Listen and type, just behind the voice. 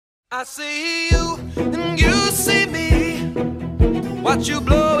I see you and you see me. Watch you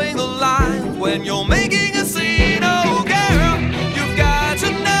blowing the line when you're making a scene. Oh girl, you've got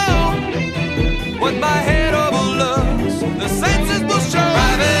to know what my head overlooks. The senses will show.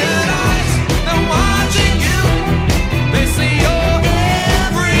 Private eyes, they're watching you. They see your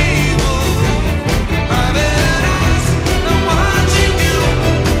every move. Private eyes, they're watching you.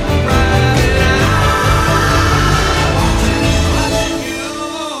 Private eyes, watching you.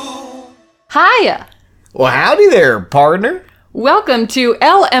 Hiya! Well, howdy there, partner. Welcome to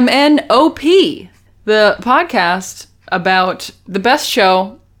LMNOP, the podcast about the best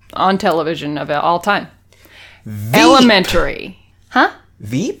show on television of all time. Veep. Elementary. Huh?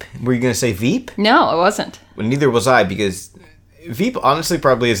 Veep? Were you going to say Veep? No, it wasn't. Well, neither was I, because Veep honestly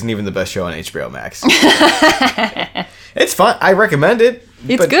probably isn't even the best show on HBO Max. It's fun. I recommend it.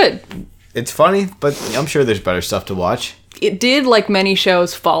 It's good. It's funny, but I'm sure there's better stuff to watch. It did, like many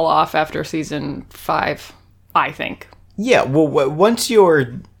shows, fall off after season 5, I think. Yeah, well, once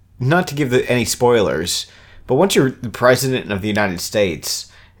you're, not to give any spoilers, but once you're the president of the United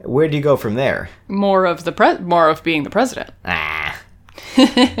States, where do you go from there? More of being the president. Ah.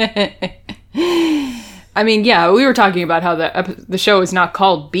 I mean, yeah, we were talking about how the show is not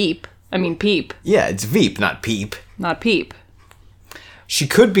called Beep. I mean, Peep, Yeah, it's Veep, not Peep. not Peep. She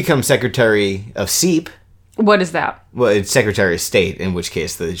could become Secretary of Seep. What is that? Well, it's Secretary of State, in which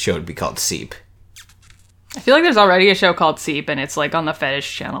case the show would be called Seep. I feel like there's already a show called Seep, and it's like on the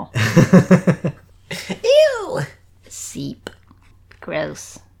Fetish Channel. Ew! Seep.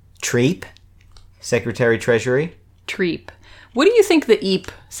 Gross. Treep? Secretary Treasury? Treep. What do you think the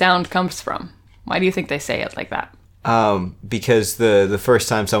eep sound comes from? Why do you think they say it like that? Because the first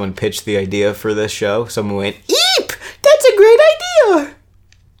time someone pitched the idea for this show, someone went, Eep! That's a great idea!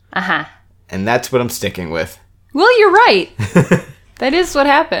 Uh-huh. And that's what I'm sticking with. Well, you're right. That is what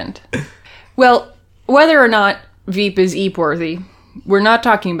happened. Well, whether or not Veep is eep-worthy, we're not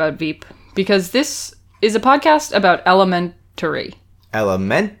talking about Veep, because this is a podcast about elementary.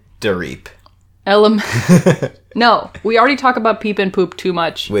 Elementareep. No, we already talk about Peep and Poop too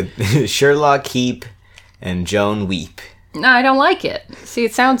much. With Sherlock Heap and Joan Weep. No, I don't like it. See,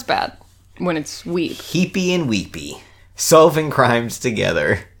 it sounds bad when it's Weep. Heapy and Weepy. Solving crimes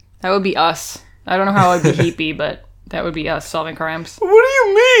together. That would be us. I don't know how it would be Heapy, but that would be us solving crimes. What do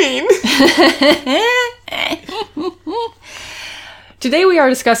you mean? Today we are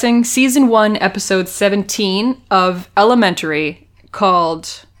discussing Season 1, Episode 17 of Elementary,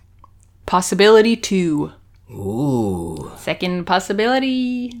 called Possibility 2. Ooh. Second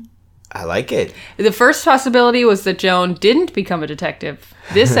possibility. I like it. The first possibility was that Joan didn't become a detective.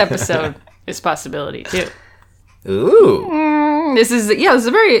 This episode is Possibility 2. Ooh. This is a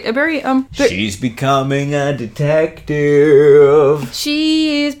very She's becoming a detective.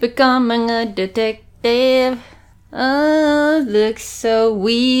 She is becoming a detective. Oh, looks so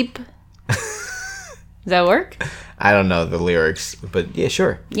weep. Does that work? I don't know the lyrics, but yeah,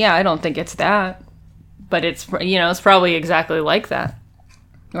 sure. Yeah, I don't think it's that. But it's, it's probably exactly like that.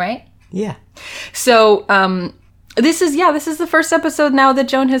 Right? Yeah. So, this is the first episode now that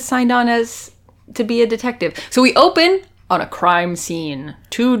Joan has signed on to be a detective. So we open on a crime scene.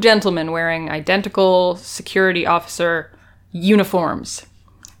 2 gentlemen wearing identical security officer uniforms.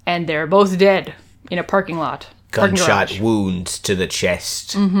 And they're both dead in a parking lot. Gunshot wounds to the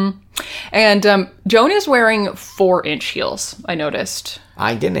chest. Mm-hmm. And Joan is wearing 4-inch heels, I noticed.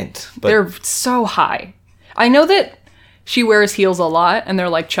 I didn't. But They're so high. I know that she wears heels a lot, and they're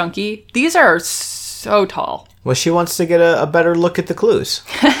like chunky. These are so tall. well, she wants to get a better look at the clues.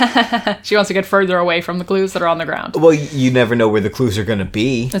 She wants to get further away from the clues that are on the ground. Well, you never know where the clues are going to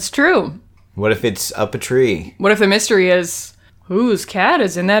be. That's true. What if it's up a tree? What if the mystery is, whose cat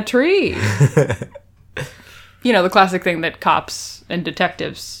is in that tree? The classic thing that cops and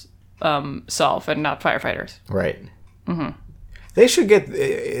detectives solve, and not firefighters. Right. Mm-hmm. They should get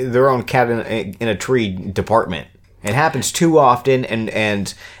their own cat in a tree department. It happens too often,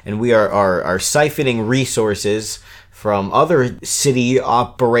 and we are siphoning resources from other city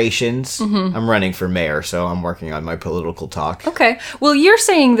operations. Mm-hmm. I'm running for mayor, so I'm working on my political talk. Okay. Well, you're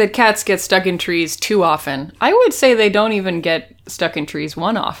saying that cats get stuck in trees too often. I would say they don't even get stuck in trees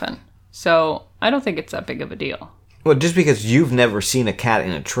one often. So I don't think it's that big of a deal. Well, just because you've never seen a cat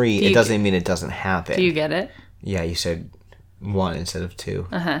in a tree, it doesn't mean it doesn't happen. Do you get it? Yeah, you said 1 instead of 2.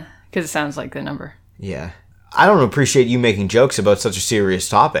 Uh-huh. Because it sounds like the number. Yeah. I don't appreciate you making jokes about such a serious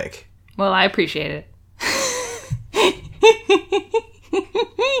topic. Well, I appreciate it.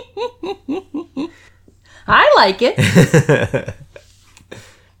 I like it.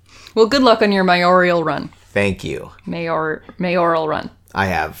 Well, good luck on your mayoral run. Thank you. Mayoral run. I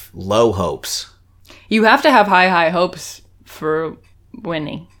have low hopes. You have to have high hopes for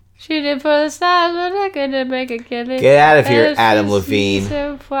winning. Shoot it for the stars, but I couldn't make a killing. Get out of here, Adam Levine.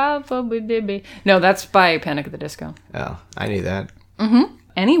 No, that's by Panic at the Disco. Oh, I knew that.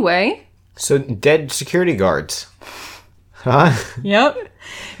 Anyway. So, dead security guards. Huh? Yep.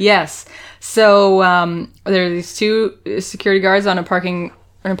 Yes. So there are these two security guards on a parking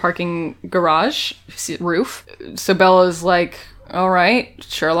garage roof. So Bella's like, "All right,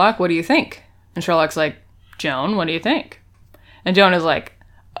 Sherlock, what do you think?" And Sherlock's like, "Joan, what do you think?" And Joan is like,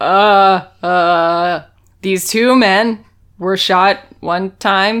 these two men were shot one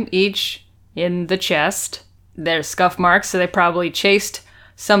time each in the chest. There's scuff marks, so they probably chased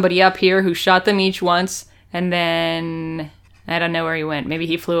somebody up here who shot them each once, and then I don't know where he went. Maybe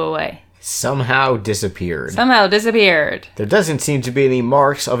he flew away. Somehow disappeared. There doesn't seem to be any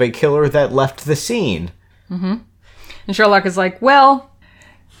marks of a killer that left the scene. Mm-hmm. And Sherlock is like, well,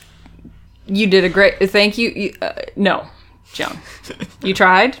 you did a great... Thank you. No, Joan. You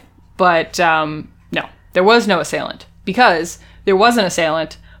tried, but no. There was no assailant. Because there was an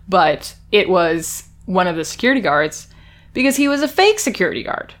assailant, but it was one of the security guards because he was a fake security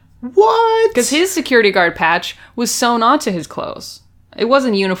guard. What? Because his security guard patch was sewn onto his clothes. It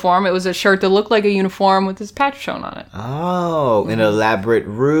wasn't a uniform. It was a shirt that looked like a uniform with his patch sewn on it. Oh, an elaborate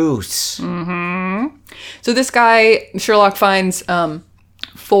ruse. Mm-hmm. So this guy, Sherlock finds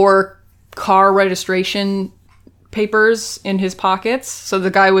 4 car registration papers in his pockets. So the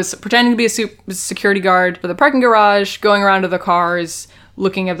guy was pretending to be a security guard for the parking garage, going around to the cars,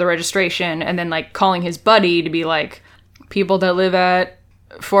 looking at the registration, and then like calling his buddy to be like, people that live at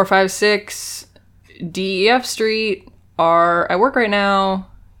 456 DEF Street are at work right now,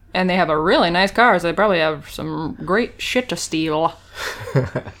 and they have a really nice car, so they probably have some great shit to steal.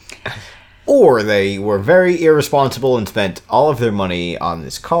 Or they were very irresponsible and spent all of their money on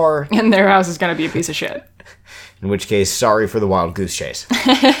this car. And their house is going to be a piece of shit. In which case, sorry for the wild goose chase.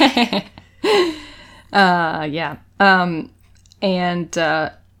 Yeah. And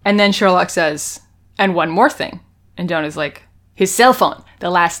then Sherlock says, and one more thing. And Joan is like, his cell phone, the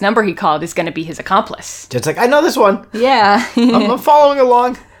last number he called is going to be his accomplice. It's like, I know this one. Yeah. I'm following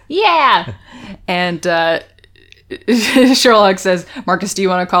along. Yeah. And Sherlock says, Marcus, do you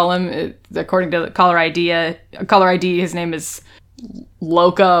want to call him? According to caller ID, his name is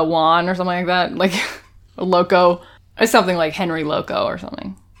Loca Juan or something like that. Like, Loco. It's something like Henry Loco or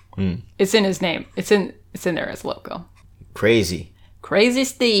something. It's in his name. It's in there as Loco. Crazy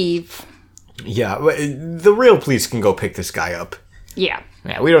Steve. Yeah, the real police can go pick this guy up. Yeah.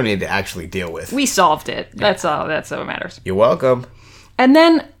 Yeah, we don't need to actually deal with. We solved it. That's all that matters. You're welcome. And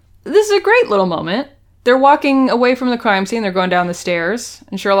then, this is a great little moment. They're walking away from the crime scene. They're going down the stairs.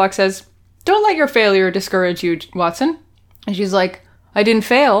 And Sherlock says, "Don't let your failure discourage you, Watson." And she's like, "I didn't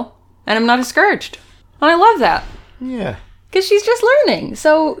fail, and I'm not discouraged." And I love that. Yeah. Because she's just learning.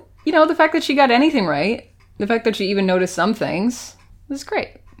 So, the fact that she got anything right, the fact that she even noticed some things, is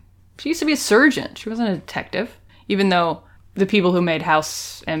great. She used to be a surgeon. She wasn't a detective. Even though the people who made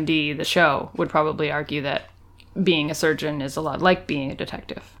House MD, the show, would probably argue that being a surgeon is a lot like being a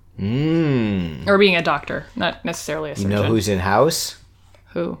detective. Or being a doctor, not necessarily a surgeon. You know who's in House?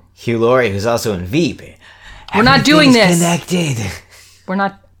 Who? Hugh Laurie, who's also in Veep. We're not doing this. Connected. We're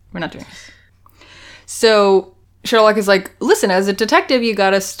not doing this. So Sherlock is like, listen, as a detective, you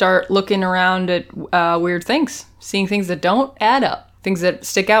gotta start looking around at weird things, seeing things that don't add up. Things that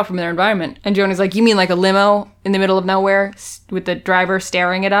stick out from their environment. And Joan is like, you mean like a limo in the middle of nowhere with the driver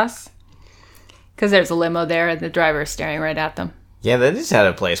staring at us? Because there's a limo there and the driver is staring right at them. Yeah, that is out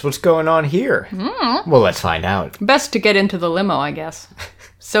of place. What's going on here? Well, let's find out. Best to get into the limo, I guess.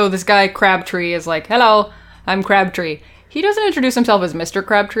 So this guy, Crabtree, is like, hello, I'm Crabtree. He doesn't introduce himself as Mr.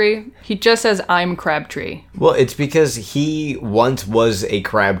 Crabtree. He just says, I'm Crabtree. Well, it's because he once was a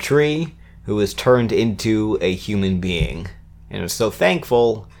Crabtree who was turned into a human being. And was so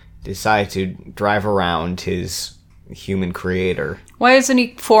thankful, decided to drive around his human creator. Why isn't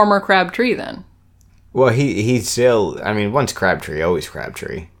he former Crabtree then? Well, he's still, once Crabtree, always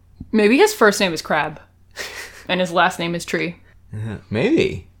Crabtree. Maybe his first name is Crab, and his last name is Tree.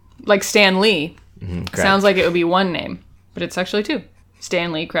 Maybe. Like Stan Lee. Mm-hmm, sounds like it would be one name, but it's actually 2.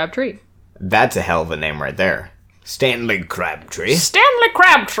 Stan Lee Crabtree. That's a hell of a name right there. Stanley Crabtree. Stanley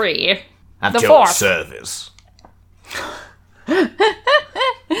Crabtree. At the your 4th. service.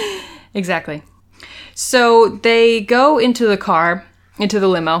 Exactly. So they go into the car, into the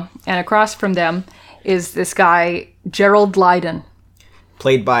limo, and across from them is this guy, Gerald Lydon.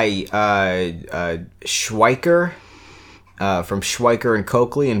 Played by Schweiker, from Schweiker and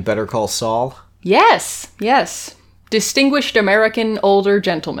Coakley in Better Call Saul. Yes. distinguished American older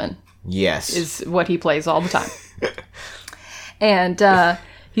gentleman Yes. is what he plays all the time. And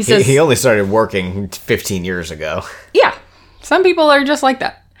he says... He only started working 15 years ago. Yeah. Some people are just like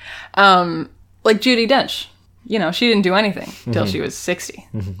that. Like Judi Dench. You know, she didn't do anything until she was 60.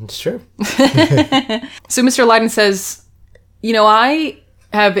 It's true. So Mr. Lydon says, you know, I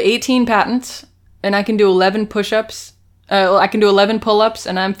have 18 patents, and I can do 11 push-ups. I can do 11 pull-ups,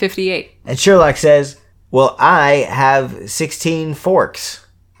 and I'm 58. And Sherlock says, well, I have 16 forks.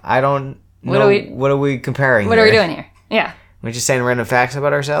 I don't know. What are we comparing What here? are we doing here? Yeah. We're just saying random facts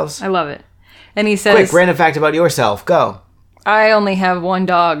about ourselves? I love it. And he says... Quick, random fact about yourself. Go. I only have one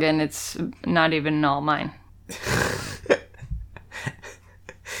dog, and it's not even all mine.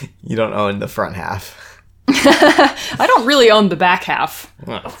 You don't own the front half. I don't really own the back half.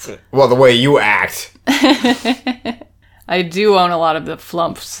 Well, the way you act. I do own a lot of the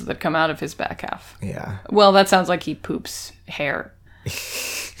flumps that come out of his back half. Yeah. Well, that sounds like he poops hair.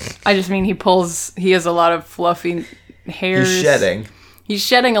 I just mean he has a lot of fluffy hairs. He's shedding. He's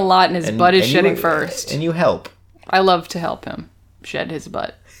shedding a lot, and his butt is shedding first. And you help. I love to help him shed his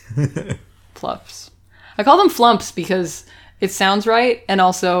butt. Fluffs. I call them flumps because it sounds right, and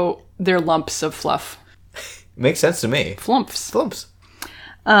also they're lumps of fluff. Makes sense to me. Flumps. Flumps.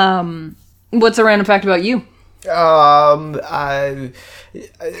 What's a random fact about you? I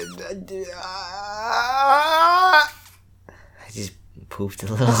just poofed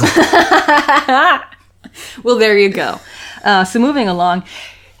a little. Well, there you go. So moving along,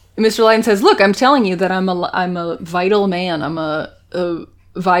 Mr. Lydon says, "Look, I'm telling you that I'm a vital man. I'm a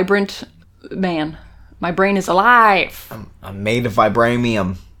vibrant man. My brain is alive." I'm made of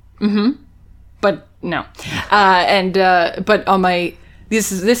vibranium. But no. But on my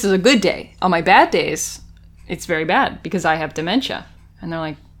this is a good day. On my bad days, it's very bad because I have dementia. And they're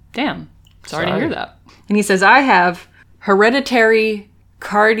like, "Damn, sorry to hear that." And he says, "I have hereditary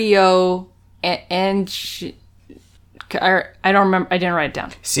cardio and I don't remember. I didn't write it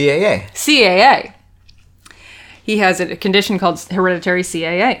down. CAA. CAA. He has a condition called hereditary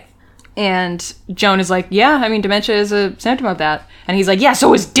CAA." And Joan is like, "Yeah, I mean, dementia is a symptom of that." And he's like, "Yeah,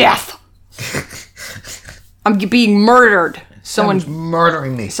 so is death. I'm being murdered. Someone's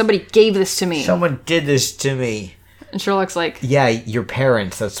murdering me. Somebody gave this to me." Someone did this to me. And Sherlock's like, Yeah, your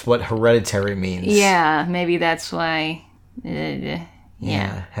parents. That's what hereditary means. "Yeah, maybe that's why."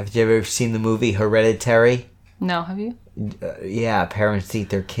 Yeah. Have you ever seen the movie Hereditary? No, have you? Yeah, parents eat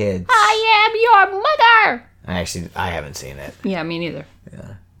their kids. I am your mother. I haven't seen it. Yeah, me neither.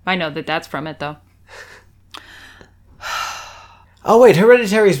 Yeah. I know that's from it, though. Oh, wait,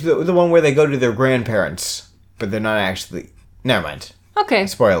 Hereditary is the one where they go to their grandparents, but they're not actually... Never mind. Okay.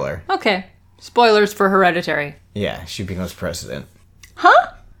 Spoiler. Okay. Spoilers for Hereditary. Yeah, she becomes president.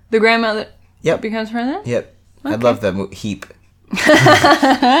 Huh? The grandmother Yep. becomes president? Yep. I love that heap.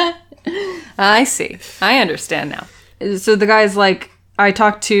 I see. I understand now. So the guy's like, I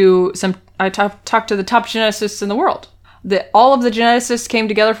talked to the top geneticists in the world. All of the geneticists came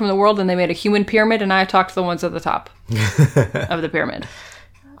together from the world and they made a human pyramid, and I talked to the ones at the top of the pyramid.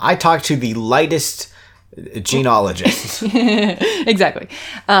 I talked to the lightest genealogist. Exactly.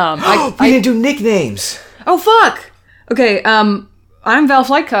 We didn't do nicknames. Oh, fuck! Okay, I'm Val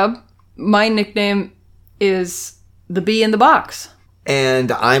Flight Cub. My nickname is the Bee in the Box.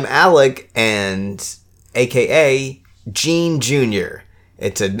 And I'm Alec, and a.k.a. Gene Jr.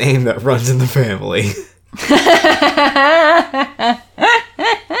 It's a name that runs in the family.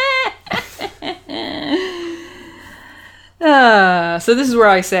 So this is where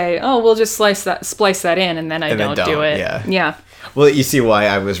I say, "Oh, we'll just splice that in," and then I don't do it. Yeah. Well, you see why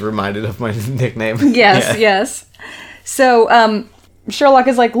I was reminded of my nickname. Yes, yes. So Sherlock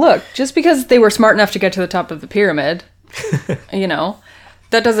is like, "Look, just because they were smart enough to get to the top of the pyramid,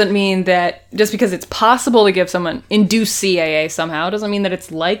 that doesn't mean that just because it's possible to give someone induce CAA somehow doesn't mean that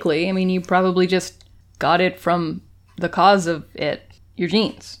it's likely. I mean, you probably just got it from the cause of it, your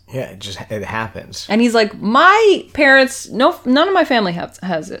genes." Yeah, it happens. And he's like, "My parents, none of my family has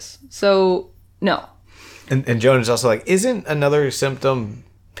this, so no." And Joan is also like, isn't another symptom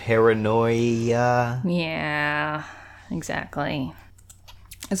paranoia? Yeah, exactly.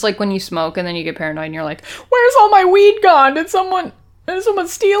 It's like when you smoke and then you get paranoid and you're like, "Where's all my weed gone? Did someone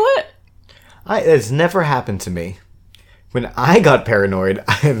steal it?" It's never happened to me. When I got paranoid,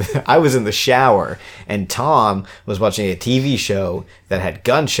 I was in the shower, and Tom was watching a TV show that had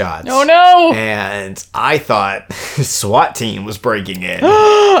gunshots. Oh, no! And I thought SWAT team was breaking in.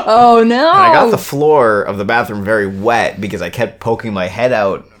 Oh, no! And I got the floor of the bathroom very wet because I kept poking my head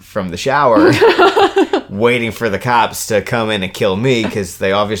out from the shower waiting for the cops to come in and kill me because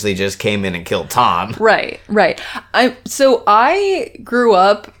they obviously just came in and killed Tom. Right. So I grew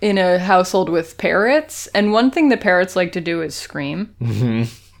up in a household with parrots, and one thing that parrots like to do is scream.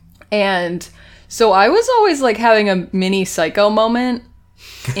 Mm-hmm. And so I was always like having a mini psycho moment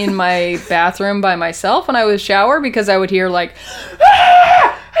in my bathroom by myself when I would shower because I would hear like,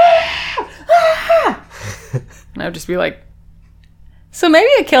 and I would just be like, so maybe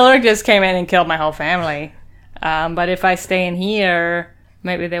a killer just came in and killed my whole family. But if I stay in here,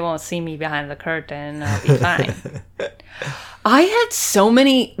 maybe they won't see me behind the curtain. I'll be fine. I had so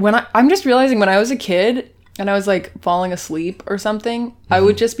many, I'm just realizing when I was a kid and I was like falling asleep or something, I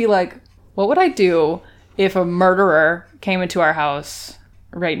would just be like, what would I do if a murderer came into our house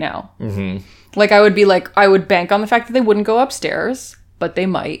right now? Mm-hmm. Like I would be like, I would bank on the fact that they wouldn't go upstairs, but they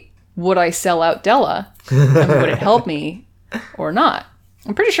might. Would I sell out Della? And would it help me or not?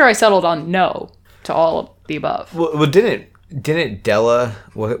 I'm pretty sure I settled on no to all of the above. Well, didn't Della,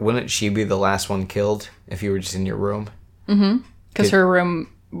 wouldn't she be the last one killed if you were just in your room? Mm-hmm. Because her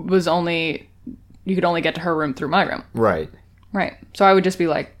room was only, you could only get to her room through my room. Right. So I would just be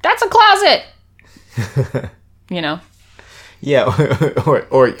like, that's a closet! You know? Yeah,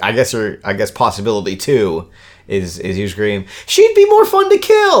 or I guess possibility two is you scream, she'd be more fun to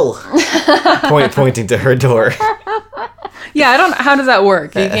kill! Pointing to her door. Yeah, how does that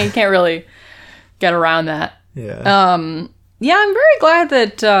work? You can't really get around that. Yeah. Yeah, I'm very glad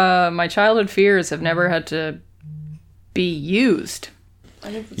that my childhood fears have never had to be used.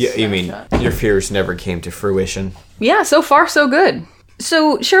 Yeah, you mean your fears never came to fruition? Yeah, so far so good.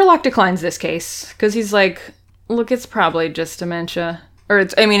 So Sherlock declines this case because he's like, look, it's probably just dementia. Or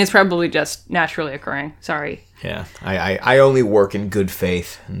it's probably just naturally occurring. Sorry. Yeah, I only work in good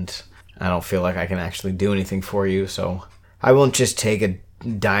faith, and I don't feel like I can actually do anything for you, so I won't just take a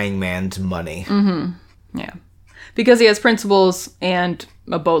dying man's money. Mm-hmm. Yeah. Because he has principles and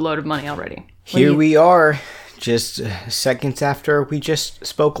a boatload of money already. Here we are, just seconds after we just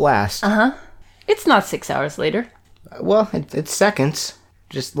spoke last. Uh-huh. It's not 6 hours later. Well, it's seconds.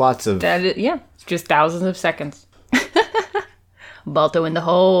 Just lots of... Yeah, just thousands of seconds. Balto in the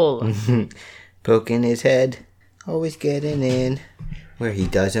hole. Poking his head, always getting in where he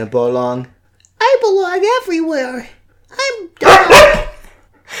doesn't belong. I belong everywhere. I'm done.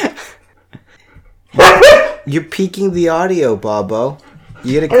 You're peaking the audio, Bobo.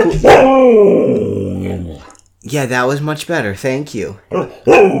 You gotta Yeah, that was much better. Thank you.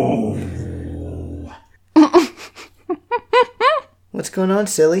 What's going on,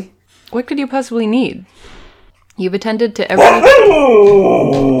 silly? What could you possibly need? You've attended to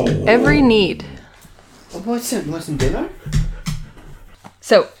every need. Wasn't dinner?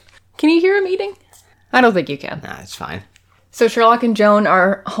 So, can you hear him eating? I don't think you can. Nah, it's fine. So Sherlock and Joan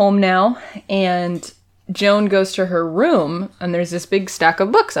are home now, and Joan goes to her room, and there's this big stack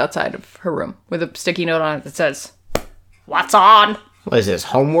of books outside of her room with a sticky note on it that says, "What's on?" What is this,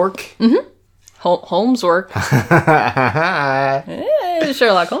 homework? Mm-hmm. Holmes work.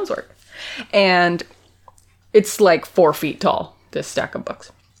 Sherlock Holmes work. And it's like 4 feet tall, this stack of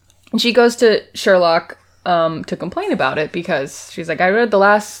books. And she goes to Sherlock to complain about it because she's like, I read the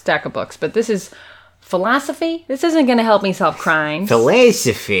last stack of books, but this is philosophy? This isn't going to help me solve crimes.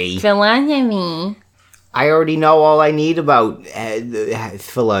 Philosophy? Philosophy. I already know all I need about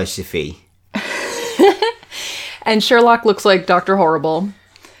philosophy. And Sherlock looks like Dr. Horrible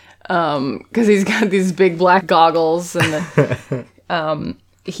because he's got these big black goggles and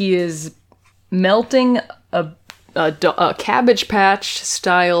he is melting a Cabbage Patch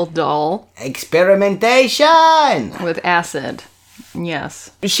style doll. Experimentation! With acid.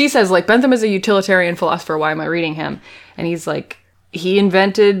 Yes. She says, like, Bentham is a utilitarian philosopher. Why am I reading him? And he's like, he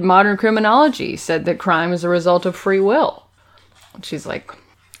invented modern criminology, said that crime is a result of free will. And she's like,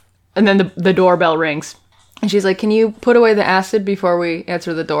 and then the doorbell rings. And she's like, can you put away the acid before we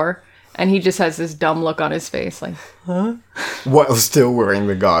answer the door? And he just has this dumb look on his face, like, huh? While still wearing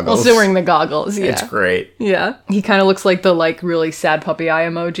the goggles. While still wearing the goggles, yeah. It's great. Yeah. He kind of looks like the, like, really sad puppy eye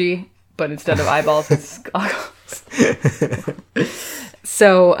emoji, but instead of eyeballs, it's goggles.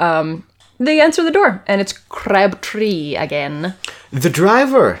 So, they answer the door, and it's Crabtree again. The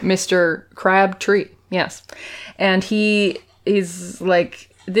driver! Mr. Crabtree, yes. And he's like,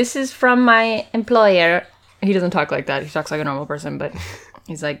 this is from my employer. He doesn't talk like that. He talks like a normal person, but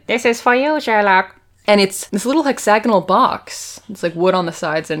he's like, this is for you, Sherlock. And it's this little hexagonal box. It's like wood on the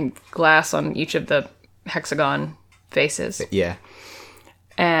sides and glass on each of the hexagon faces. Yeah.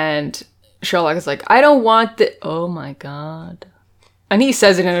 And Sherlock is like, I don't want the... Oh, my God. And he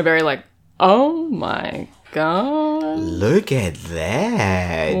says it in a very, like, oh, my God Look at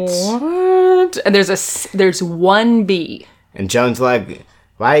that. What? And there's one bee. And Joan's like,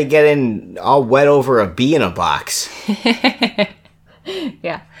 why are you getting all wet over a bee in a box?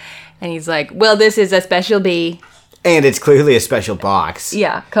 Yeah. And he's like, well, this is a special bee. And it's clearly a special box.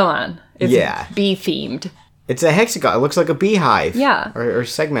 Yeah, come on. It's Yeah. bee themed. It's a hexagon. It looks like a beehive. Yeah. Or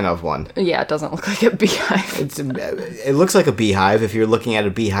segment of one. Yeah, it doesn't look like a beehive. It looks like a beehive if you're looking at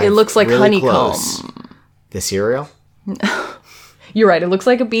a beehive. It looks like really honeycomb. close. The cereal? You're right. It looks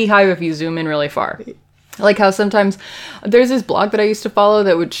like a beehive if you zoom in really far. Like how sometimes there's this blog that I used to follow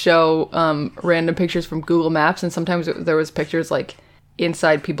that would show random pictures from Google Maps, and sometimes there was pictures like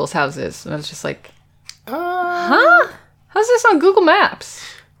inside people's houses, and I was just like, huh? How's this on Google Maps?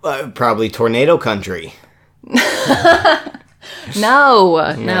 Probably tornado country. No,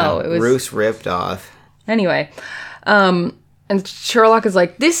 it was Roofs ripped off. anyway. And Sherlock is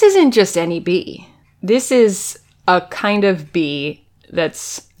like, this isn't just any bee. This is a kind of bee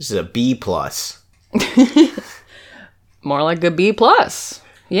that's This is a B plus. more like a B plus.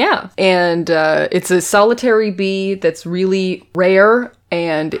 Yeah. And it's a solitary bee that's really rare,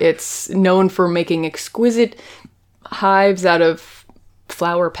 and it's known for making exquisite hives out of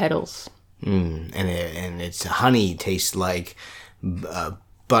flower petals. And its honey tastes like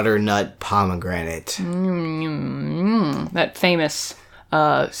butternut pomegranate. That famous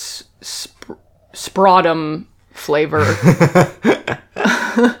spratum flavor.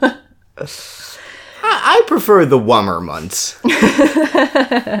 I prefer the warmer months.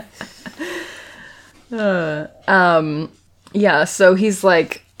 Yeah, so he's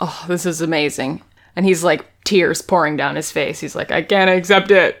like, oh, this is amazing. And he's like, tears pouring down his face. He's like, I can't accept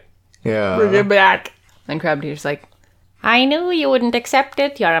it. Bring Yeah. it back. And Crabtree's like, I knew you wouldn't accept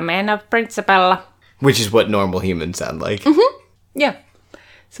it. You're a man of principle. Which is what normal humans sound like. Yeah.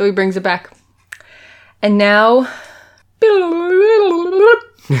 So he brings it back. And now...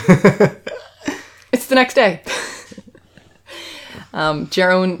 it's the next day.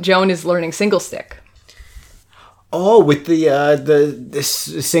 Joan is learning single stick. Oh, with this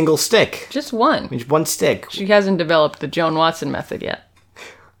single stick. Just one. Just one stick. She hasn't developed the Joan Watson method yet.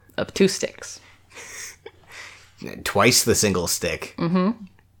 Of 2 sticks. Twice the single stick.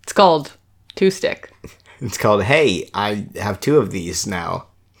 It's called 2 stick. It's called, hey, I have 2 of these now.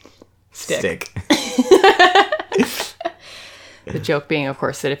 Stick. The joke being, of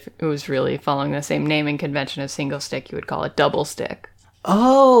course, that if it was really following the same naming convention as single stick, you would call it double stick.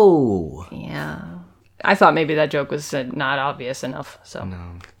 Oh. Yeah. I thought maybe that joke was not obvious enough, so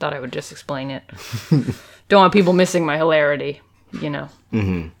thought I would just explain it. Don't want people missing my hilarity, you know.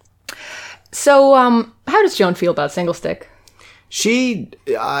 Mm-hmm. So, how does Joan feel about single stick? She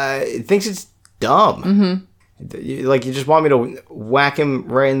thinks it's dumb. Mm-hmm. Like, you just want me to whack him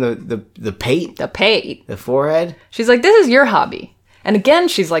right in the pate? The pate. The forehead? She's like, this is your hobby. And again,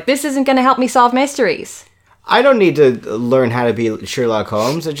 she's like, this isn't going to help me solve mysteries. I don't need to learn how to be Sherlock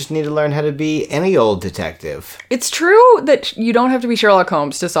Holmes. I just need to learn how to be any old detective. It's true that you don't have to be Sherlock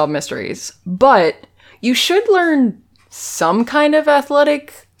Holmes to solve mysteries, but you should learn some kind of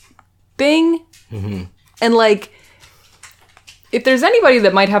athletic thing. Mm-hmm. And, like, if there's anybody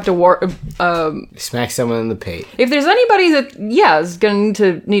that might have to Smack someone in the pate. if there's anybody that is going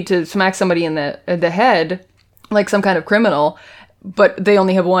to need to smack somebody in the head, like some kind of criminal, but they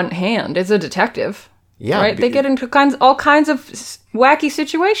only have one hand, it's a detective. Yeah. Right? They get into all kinds of wacky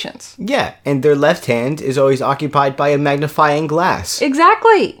situations. Yeah, and their left hand is always occupied by a magnifying glass.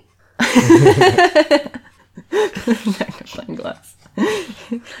 Exactly. Magnifying glass.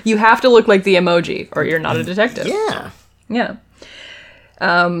 You have to look like the emoji, or you're not a detective. Yeah. Yeah.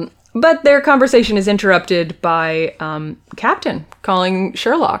 But their conversation is interrupted by Captain calling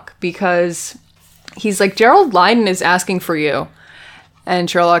Sherlock because he's like, Gerald Leyden is asking for you. And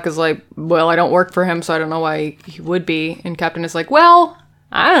Sherlock is like, well, I don't work for him, so I don't know why he would be. And Captain is like, well,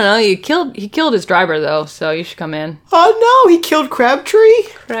 I don't know. He killed his driver, though, so you should come in. Oh, no, he killed Crabtree?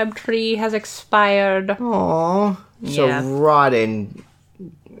 Crabtree has expired. Aww. Yeah. So rotten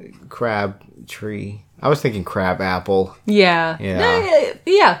Crabtree. I was thinking crab apple. Yeah. Yeah.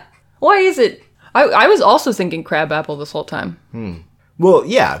 Yeah. Why is it? I was also thinking crab apple this whole time. Well,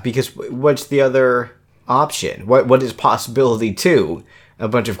 yeah, because what's the other option? What is possibility 2? A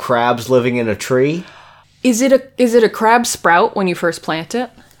bunch of crabs living in a tree? Is it a crab sprout when you first plant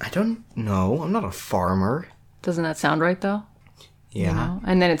it? I don't know. I'm not a farmer. Doesn't that sound right, though? Yeah. You know?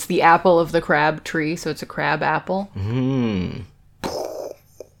 And then it's the apple of the crab tree, so it's a crab apple.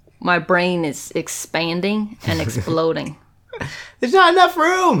 My brain is expanding and exploding. There's not enough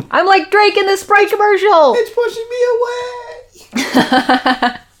room. I'm like Drake in the Sprite commercial! It's pushing me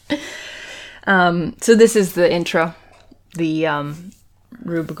away. So this is the intro. the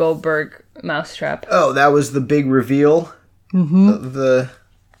Rube Goldberg mousetrap. Oh, that was the big reveal of the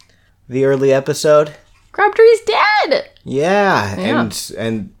early episode. Crabtree's dead! Yeah,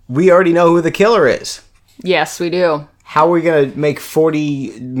 and we already know who the killer is. Yes, we do. How are we going to make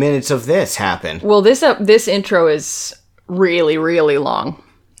 40 minutes of this happen? Well, this intro is really, really long.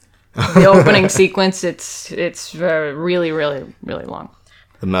 The opening sequence, it's really, really, really long.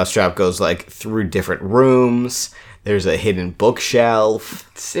 The mousetrap goes like through different rooms. There's a hidden bookshelf.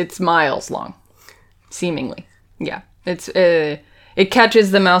 It's miles long, seemingly. Yeah, it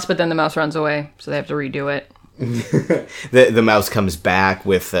catches the mouse, but then the mouse runs away, so they have to redo it. The mouse comes back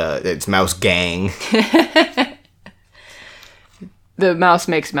with its mouse gang. The mouse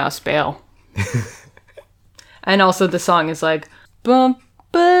makes mouse bail. And also the song is like bum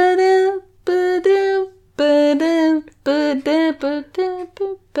ba-dum, ba-dum, ba-dum, ba-dum,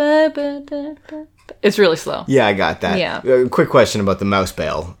 ba-dum, ba-dum. It's really slow. Yeah, I got that. Yeah. Quick question about the mouse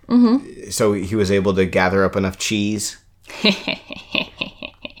bail. Mm-hmm. So he was able to gather up enough cheese? He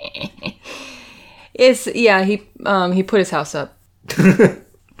put his house up.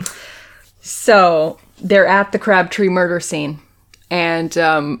 So they're at the Crabtree murder scene. And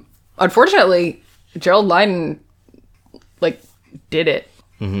unfortunately, Gerald Lydon did it.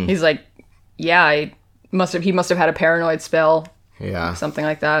 Mm-hmm. He's like, yeah, he must have had a paranoid spell. Yeah. Something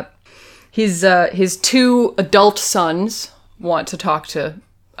like that. His two adult sons want to talk to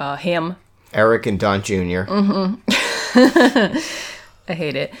him. Eric and Don Jr. Mm-hmm. I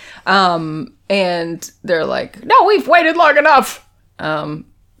hate it. And they're like, no, we've waited long enough.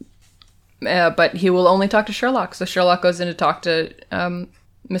 But he will only talk to Sherlock. So Sherlock goes in to talk to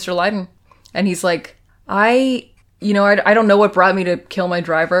Mr. Lydon. And he's like, I don't know what brought me to kill my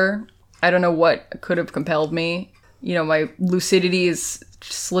driver. I don't know what could have compelled me. My lucidity is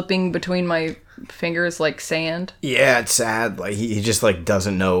slipping between my fingers like sand. Yeah, it's sad. Like he just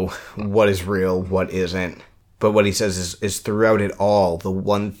doesn't know what is real, what isn't. But what he says is throughout it all, the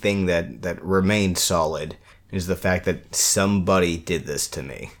one thing that remains solid is the fact that somebody did this to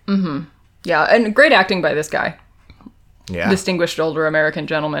me. Mm-hmm. Yeah, and great acting by this guy. Yeah. Distinguished older American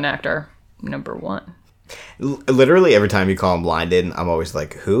gentleman actor, number 1. Literally every time you call him Lydon, I'm always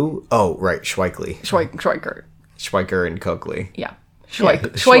like, who? Oh, right, Schweikly. Schweiker. Schweiker and Coakley. Yeah.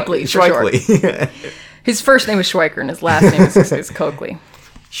 Schweikley, for Schweikley. Short. His first name is Schweiker and his last name is Coakley.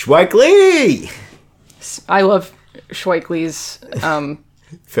 Schweikley! I love Schweikley's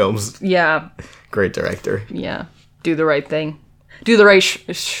films. Yeah. Great director. Yeah. Do the right thing. Do the right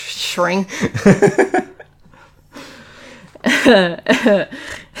shrink.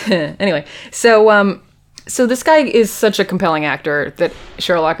 Anyway, so this guy is such a compelling actor that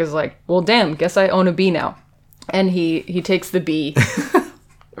Sherlock is like, well, damn, guess I own a bee now. And he takes the bee,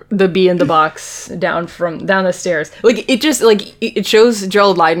 the bee in the box down the stairs. It shows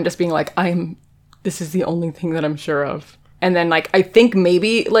Gerald Lydon just being like, this is the only thing that I'm sure of. And then I think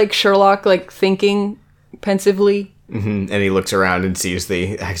maybe Sherlock thinking pensively. Mm-hmm. And he looks around and sees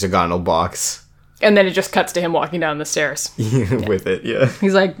the hexagonal box. And then it just cuts to him walking down the stairs. With it, yeah.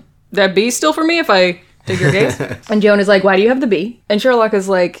 He's like, that bee's still for me if I take your gaze? And Joan is like, why do you have the bee? And Sherlock is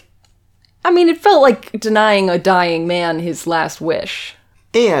like, it felt like denying a dying man his last wish.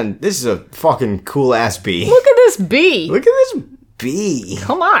 And this is a fucking cool-ass bee. Look at this bee! Look at this bee.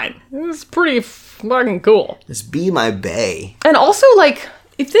 Come on. This is pretty fucking cool. This bee my bae. And also,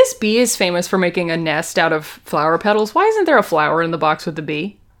 if this bee is famous for making a nest out of flower petals, why isn't there a flower in the box with the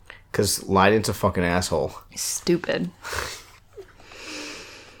bee? Because Lydon's a fucking asshole. Stupid.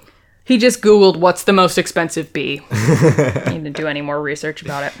 He just Googled what's the most expensive bee. Didn't do any more research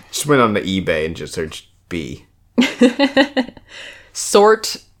about it. Just went on to eBay and just searched bee.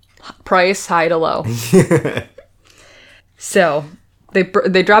 Sort, price, high to low. So they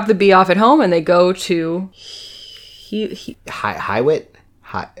drop the bee off at home and they go to Highwit?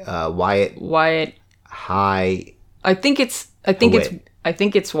 Wyatt. High. I think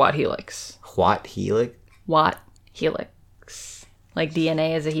it's Watt Helix. What helix? Watt Helix. Like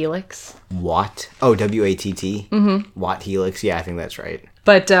DNA is a helix. Watt? Oh, W-A-T-T? Mm-hmm. Watt Helix. Yeah, I think that's right.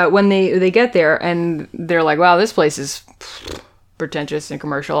 But when they get there and they're like, wow, this place is pretentious and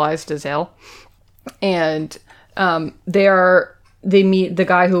commercialized as hell. And they meet the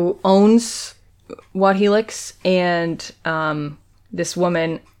guy who owns Watt Helix and this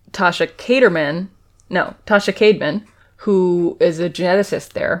woman, Tasha Cademan, who is a geneticist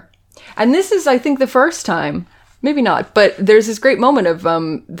there. And this is, I think, the first time, maybe not, but there's this great moment of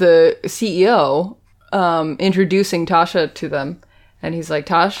the CEO introducing Tasha to them. And he's like,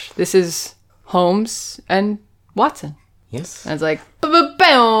 Tosh, this is Holmes and Watson. Yes. And it's like,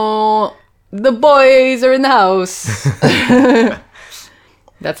 bow. The boys are in the house.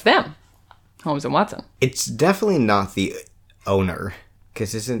 That's them. Holmes and Watson. It's definitely not the owner,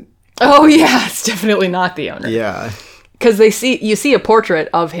 because isn't... Oh, yeah, it's definitely not the owner. Yeah. Because you see a portrait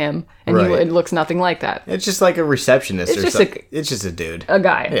of him, and Right. it looks nothing like that. It's just like a receptionist It's or just something. It's just a dude. A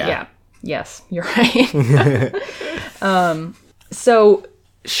guy, Yeah. yeah. Yes, you're right. So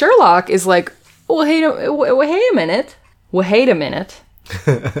Sherlock is like, wait a minute. Wait a minute.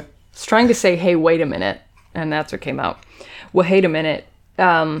 I was trying to say, hey, wait a minute. And that's what came out. Wait a minute.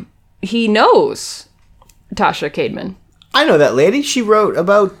 He knows Tasha Cademan. I know that lady. She wrote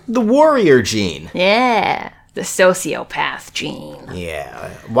about the warrior gene. Yeah. The sociopath gene. Yeah.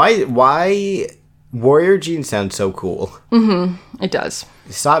 Why warrior gene sounds so cool? It does.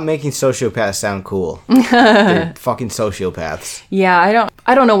 Stop making sociopaths sound cool. They're fucking sociopaths. Yeah,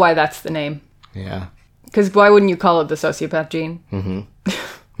 I don't know why that's the name. Yeah. Because why wouldn't you call it the sociopath gene?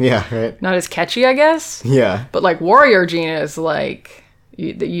 Yeah, right? Not as catchy, I guess. Yeah. But like warrior gene is like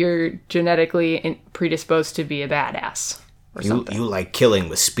you're genetically predisposed to be a badass or something. You like killing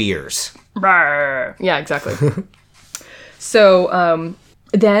with spears. Rawr. Yeah, exactly. So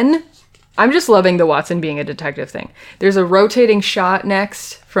then I'm just loving the Watson being a detective thing. There's a rotating shot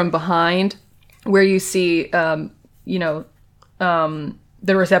next from behind where you see,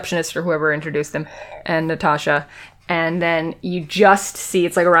 the receptionist or whoever introduced them and Natasha. And then you just see,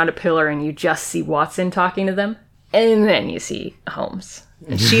 it's like around a pillar and you just see Watson talking to them. And then you see Holmes.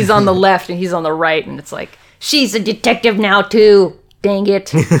 And she's on the left and he's on the right. And it's like, she's a detective now too. Dang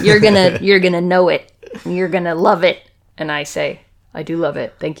it. You're gonna know it. You're gonna love it. And I say, I do love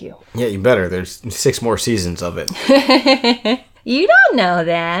it. Thank you. Yeah, you better. There's 6 more seasons of it. You don't know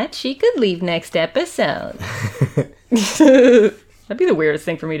that. She could leave next episode. That'd be the weirdest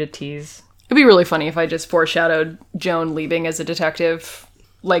thing for me to tease. It'd be really funny if I just foreshadowed Joan leaving as a detective,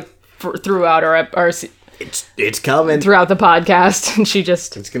 like throughout our It's coming. throughout the podcast, and she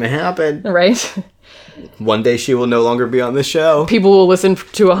just It's gonna happen. right. One day she will no longer be on the show. People will listen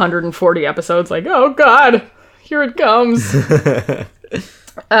to 140 episodes, like, oh God, here it comes.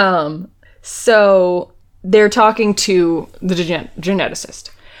 So they're talking to the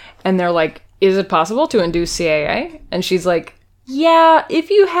geneticist, and they're like, is it possible to induce CAA? And she's like, yeah, if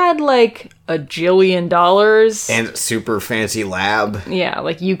you had like $1 jillion And a super fancy lab. yeah,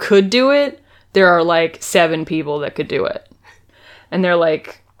 like you could do it. There are like 7 people that could do it. And they're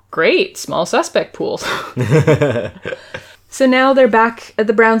like, great, small suspect pool. So now they're back at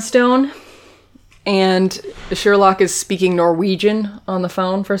the Brownstone, and Sherlock is speaking Norwegian on the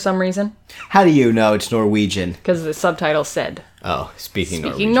phone for some reason, How do you know it's Norwegian? because the subtitle said, Oh, speaking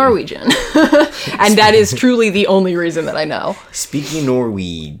Norwegian. And that is truly the only reason that I know. Speaking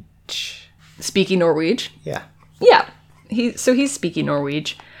Norwegian. Speaking Norwegian? Yeah. Yeah. He's speaking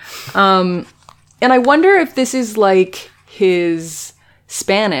Norwegian. And I wonder if this is like his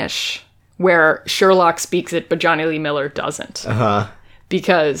Spanish, where Sherlock speaks it, but Johnny Lee Miller doesn't. Uh-huh.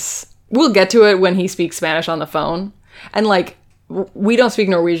 Because we'll get to it when he speaks Spanish on the phone. And like, we don't speak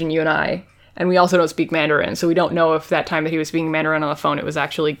Norwegian, you and I. And we also don't speak Mandarin, so we don't know if that time that he was speaking Mandarin on the phone, it was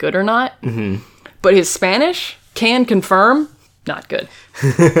actually good or not. Mm-hmm. But his Spanish can confirm, not good.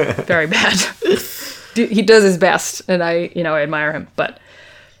 Very bad. He does his best, and I admire him. But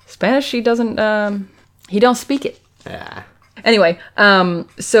Spanish, he don't speak it. Yeah. Anyway,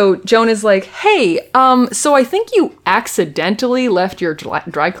 so Joan is like, hey, so I think you accidentally left your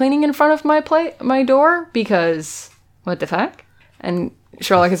dry cleaning in front of my door, because what the fuck? And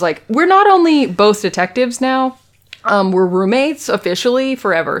Sherlock is like, we're not only both detectives now, we're roommates officially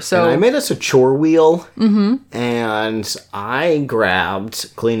forever. So And I made us a chore wheel, and I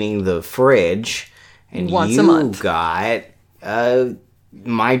grabbed cleaning the fridge, and Once you a month. got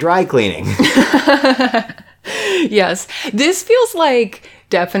my dry cleaning. yes, this feels like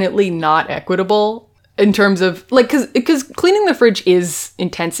definitely not equitable in terms of like, because cleaning the fridge is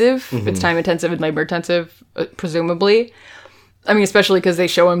intensive. It's time intensive and labor intensive, presumably. I mean, especially because they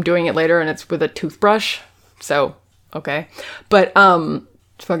show him doing it later and it's with a toothbrush. So, okay. But,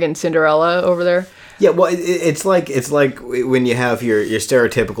 fucking Cinderella over there. Yeah, well, it's like when you have your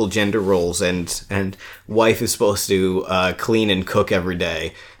stereotypical gender roles, and wife is supposed to clean and cook every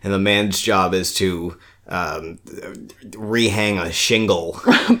day, and the man's job is to rehang a shingle.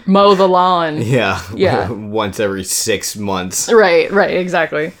 Mow the lawn. Yeah. Once every 6 months. Right,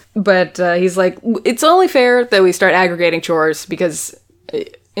 exactly. But he's like, it's only fair that we start aggregating chores because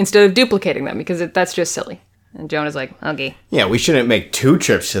instead of duplicating them, because that's just silly. And Joan is like, okay. Yeah, we shouldn't make 2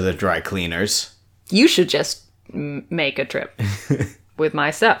 trips to the dry cleaners. You should just make a trip. with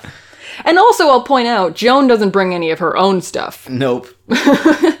my stuff. And also, I'll point out, Joan doesn't bring any of her own stuff. Nope.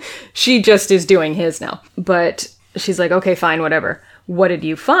 She just is doing his now. But she's like, okay, fine, whatever. What did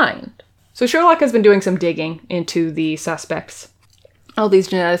you find? So Sherlock has been doing some digging into the suspects, all these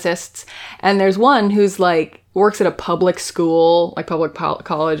geneticists. And there's one who's like, works at a public school, like public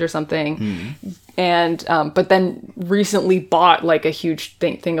college or something. And, but then recently bought like a huge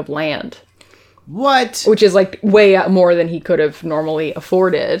thing of land. What? Which is like way more than he could have normally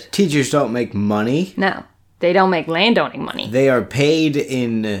afforded. Teachers don't make money. No, they don't make landowning money. They are paid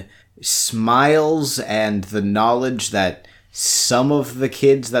in smiles and the knowledge that some of the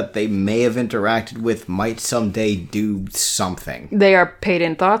kids that they may have interacted with might someday do something. They are paid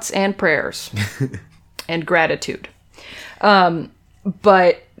in thoughts and prayers and gratitude.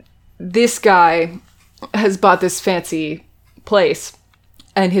 But this guy has bought this fancy place,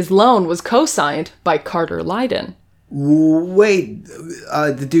 and his loan was co-signed by Carter Lydon. Wait,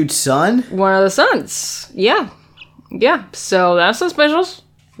 the dude's son? One of the sons. Yeah. Yeah. So that's suspicious.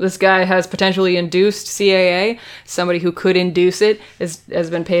 This guy has potentially induced CAA. Somebody who could induce it has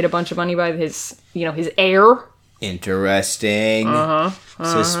been paid a bunch of money by his heir. Interesting.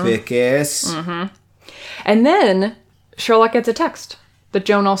 Suspicious. And then Sherlock gets a text that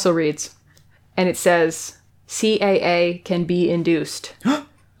Joan also reads. And it says, CAA can be induced.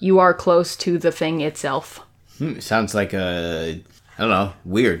 You are close to the thing itself. Sounds like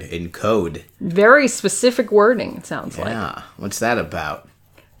weird in code. Very specific wording, it sounds like. Yeah, what's that about?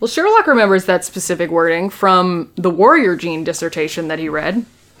 Well, Sherlock remembers that specific wording from the warrior gene dissertation that he read.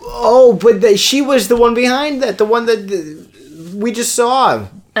 Oh, but she was the one behind that, the one that we just saw.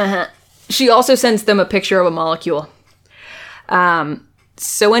 She also sends them a picture of a molecule.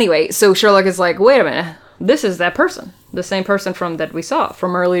 So anyway, so Sherlock is like, wait a minute, this is that person. The same person that we saw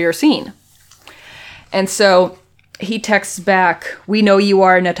from earlier scene. And so he texts back, we know you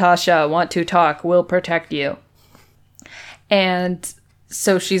are Natasha, want to talk, will protect you. And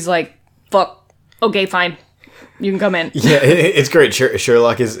so she's like, fuck, okay, fine. You can come in. Yeah, it's great.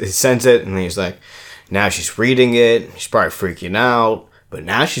 Sherlock sends it, and he's like, now she's reading it. She's probably freaking out. But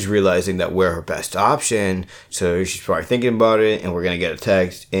now she's realizing that we're her best option. So she's probably thinking about it, and we're going to get a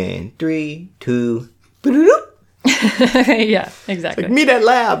text in 3, 2, yeah, exactly. like, meet at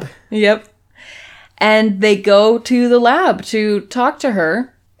lab. Yep. And they go to the lab to talk to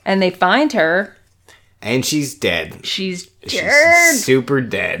her, and they find her. And she's dead. She's dead. She's super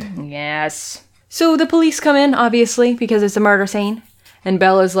dead. Yes. So the police come in, obviously, because it's a murder scene. And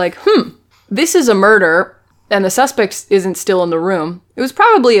Bella's like, this is a murder, and the suspect isn't still in the room. It was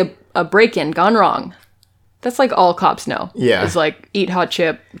probably a break-in gone wrong. That's like all cops know. Yeah. It's like, eat hot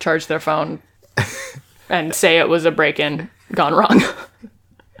chip, charge their phone, and say it was a break-in gone wrong.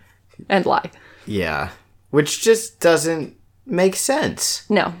 And lie. Yeah. Which just doesn't make sense.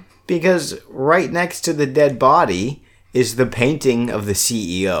 No. Because right next to the dead body is the painting of the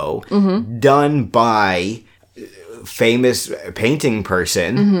CEO done by famous painting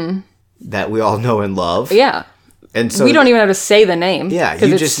person that we all know and love. Yeah. And so we don't even have to say the name. Yeah, because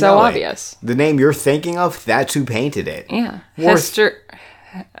you it's just so know obvious. The name you're thinking of, that's who painted it. Yeah. Hester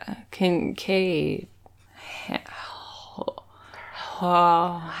Kincaid.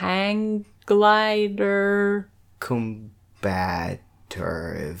 Hang glider. Combative.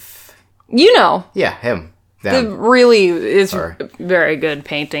 You know. Yeah, him. It Them. really is very good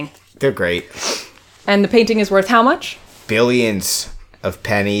painting. They're great. And the painting is worth how much? Billions of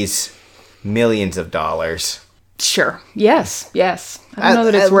pennies, millions of dollars. Sure. Yes. I don't know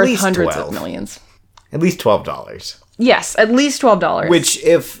that it's At worth least hundreds 12. of millions. At least $12. Yes, at least $12. Which,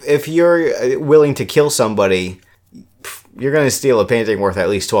 if you're willing to kill somebody, you're going to steal a painting worth at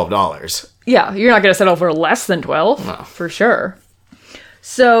least $12. Yeah, you're not going to settle for less than 12, for sure.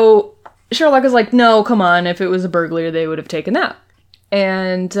 So Sherlock is like, no, come on. If it was a burglary, they would have taken that.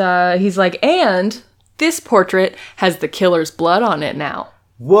 And he's like, and this portrait has the killer's blood on it now.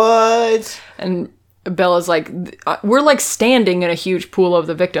 What? And Bella's like, we're like standing in a huge pool of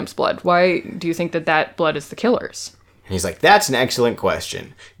the victim's blood. Why do you think that blood is the killer's? And he's like, that's an excellent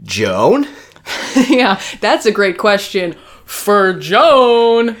question. Joan? Yeah, that's a great question for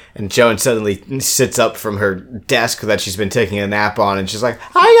Joan. And Joan suddenly sits up from her desk that she's been taking a nap on, and she's like,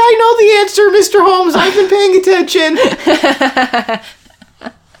 I know the answer, Mr. Holmes. I've been paying attention.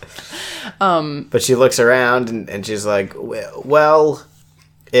 But she looks around, and she's like, well,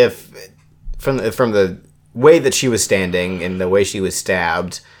 if from the way that she was standing and the way she was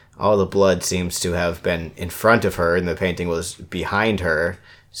stabbed, all the blood seems to have been in front of her, and the painting was behind her.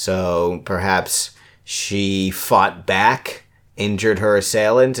 So perhaps she fought back, injured her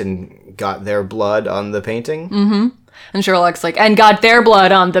assailant, and got their blood on the painting? And Sherlock's like, and got their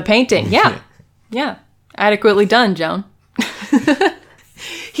blood on the painting. Yeah. Yeah. Adequately done, Joan.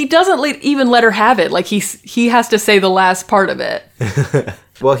 He doesn't even let her have it. Like, he has to say the last part of it.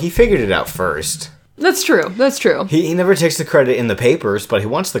 Well, he figured it out first. That's true. That's true. He never takes the credit in the papers, but he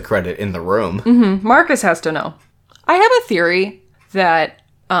wants the credit in the room. Mm-hmm. Marcus has to know. I have a theory that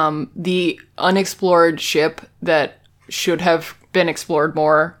the unexplored ship that should have been explored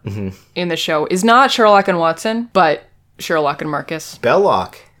more in the show is not Sherlock and Watson, but Sherlock and Marcus.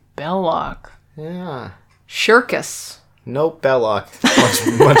 Belloc. Belloc. Yeah. Shirkus. Nope, Belloc.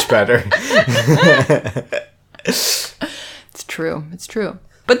 Much better. It's true. It's true.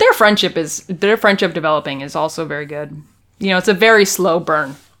 But their friendship developing is also very good. You know, it's a very slow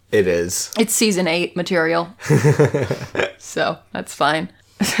burn. It is. It's season 8 material. So that's fine.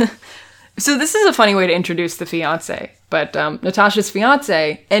 So this is a funny way to introduce the fiance. But Natasha's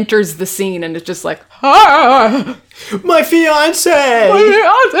fiance enters the scene and is just like, ah! My fiance!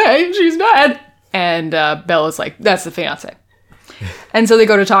 My fiance! She's dead! And Bella's like, that's the fiance. And so they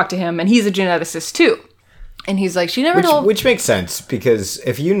go to talk to him, and he's a geneticist too. And he's like, she never told... Which makes sense, because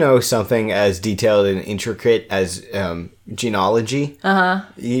if you know something as detailed and intricate as genealogy,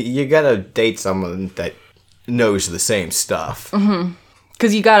 you gotta date someone that knows the same stuff. Mm-hmm.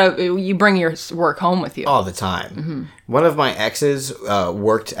 Because you bring your work home with you. All the time. Mm-hmm. One of my exes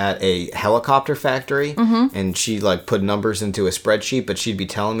worked at a helicopter factory, and she like put numbers into a spreadsheet, but she'd be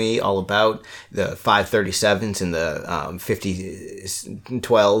telling me all about the 537s and the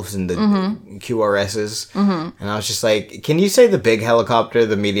 5012s and the QRSs. And I was just like, can you say the big helicopter,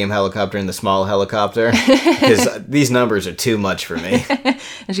 the medium helicopter, and the small helicopter? Because these numbers are too much for me.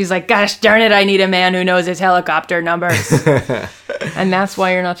 And she's like, gosh darn it, I need a man who knows his helicopter numbers. And that's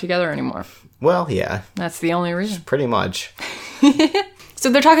why you're not together anymore. Well, yeah. That's the only reason. Pretty much. So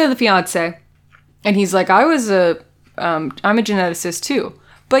they're talking to the fiance, and he's like, I'm a geneticist too.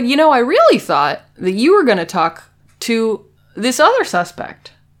 But, you know, I really thought that you were going to talk to this other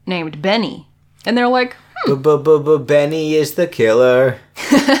suspect named Benny. And they're like, Benny is the killer.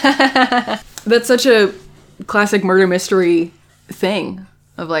 That's such a classic murder mystery thing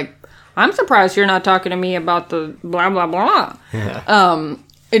of like, I'm surprised you're not talking to me about the blah, blah, blah. Yeah.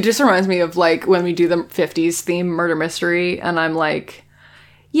 It just reminds me of, like, when we do the 50s theme murder mystery, and I'm like,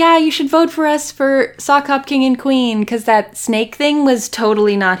 yeah, you should vote for us for Sock Hop King and Queen, because that snake thing was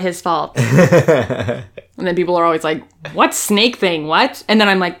totally not his fault. And then people are always like, what snake thing? What? And then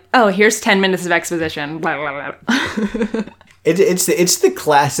I'm like, oh, here's 10 minutes of exposition. Blah, blah, blah. It's the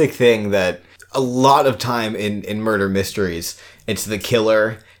classic thing that a lot of time in murder mysteries, it's the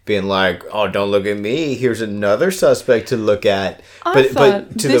killer being like, oh, don't look at me. Here's another suspect to look at.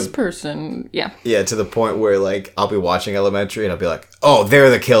 But to this person, yeah. Yeah, to the point where, like, I'll be watching Elementary and I'll be like, oh, they're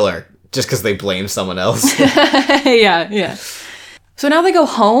the killer. Just because they blame someone else. Yeah. So now they go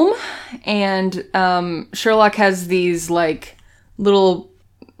home, and Sherlock has these, like, little...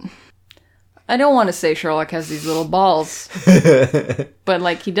 I don't want to say Sherlock has these little balls, but,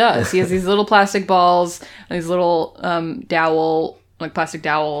 like, he does. He has these little plastic balls and these little plastic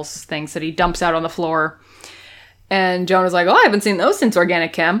dowels things that he dumps out on the floor. And Jonah's like, oh, I haven't seen those since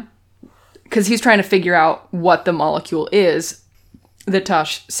Organic Chem. Because he's trying to figure out what the molecule is that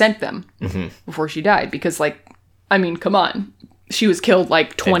Tosh sent them before she died. Because, like, I mean, come on. She was killed,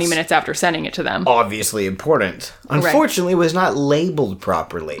 like, 20 minutes after sending it to them. Obviously important. Unfortunately, it was not labeled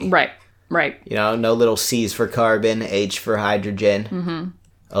properly. Right. You know, no little C's for carbon, H for hydrogen,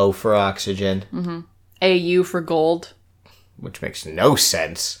 O for oxygen. AU for gold. Which makes no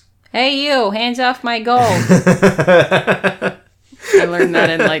sense. Hey, you, hands off my gold. I learned that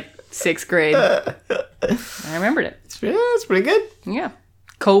in, like, 6th grade. I remembered it. Yeah, it's pretty good. Yeah.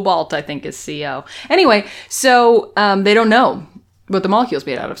 Cobalt, I think, is CO. Anyway, so they don't know what the molecule's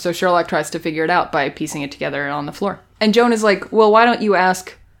made out of. So Sherlock tries to figure it out by piecing it together on the floor. And Joan is like, well, why don't you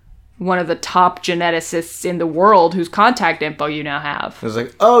ask one of the top geneticists in the world whose contact info you now have? I was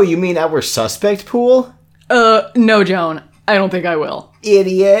like, oh, you mean our suspect pool? No, Joan. I don't think I will.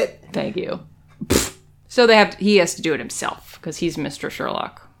 Idiot. Thank you. So he has to do it himself because he's Mr.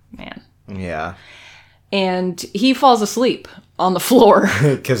 Sherlock, man. Yeah. And he falls asleep on the floor.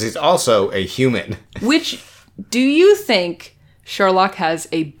 Because he's also a human. Which, do you think Sherlock has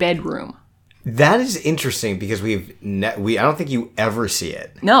a bedroom? That is interesting because I don't think you ever see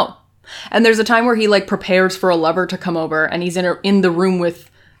it. No. And there's a time where he, like, prepares for a lover to come over, and he's in the room with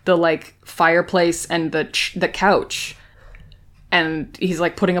the, like, fireplace and the couch. And he's,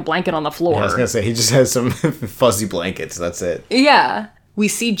 like, putting a blanket on the floor. Yeah, I was going to say, he just has some fuzzy blankets. That's it. Yeah. We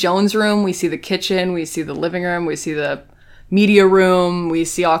see Joan's room. We see the kitchen. We see the living room. We see the media room. We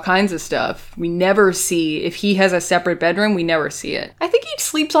see all kinds of stuff. We never see, if he has a separate bedroom, we never see it. I think he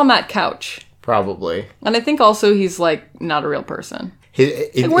sleeps on that couch. Probably. And I think also he's, like, not a real person.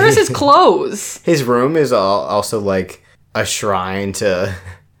 Like, where's his clothes? His room is also, like, a shrine to, I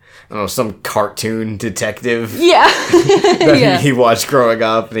don't know, some cartoon detective Yeah. that he watched growing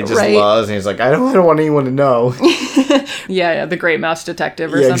up and he just loves. And he's like, I don't want anyone to know. Yeah, the Great Mouse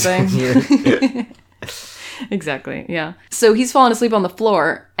Detective or something. Exactly. Exactly, yeah. So he's fallen asleep on the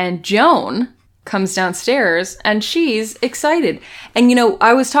floor, and Joan comes downstairs, and she's excited. And, you know,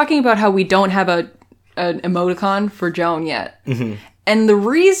 I was talking about how we don't have an emoticon for Joan yet. Mm-hmm. And the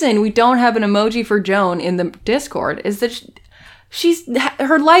reason we don't have an emoji for Joan in the Discord is that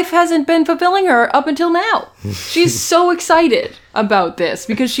her life hasn't been fulfilling her up until now. She's so excited about this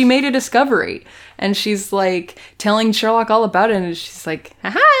because she made a discovery. And she's, like, telling Sherlock all about it, and she's like,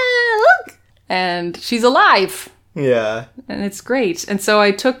 ha-ha, look! And she's alive. Yeah. And it's great. And so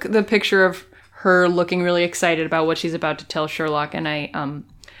I took the picture of her looking really excited about what she's about to tell Sherlock, and I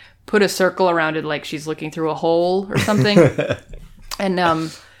put a circle around it like she's looking through a hole or something.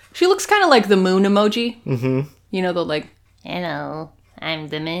 And she looks kind of like the moon emoji. Mm-hmm. You know, the like, hello, I'm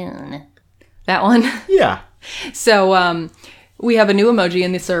the moon. That one. Yeah. So we have a new emoji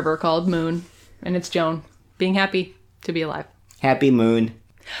in the server called Moon, and it's Joan being happy to be alive. Happy moon.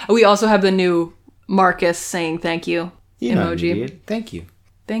 We also have the new Marcus saying thank you emoji. Thank you.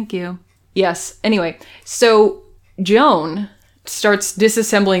 Thank you. Yes. Anyway, so Joan starts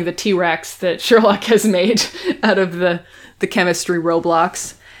disassembling the T-Rex that Sherlock has made out of the chemistry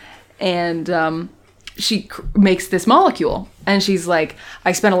Roblox. And she makes this molecule. And she's like,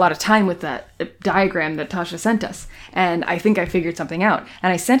 I spent a lot of time with that diagram that Tasha sent us. And I think I figured something out.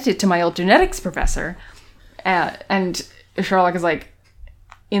 And I sent it to my old genetics professor. And Sherlock is like,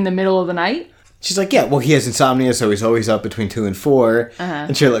 in the middle of the night? She's like, yeah, well, he has insomnia, so he's always up between 2 and 4. Uh-huh.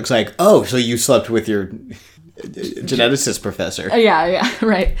 And Sherlock's like, oh, so you slept with your geneticist professor. Yeah,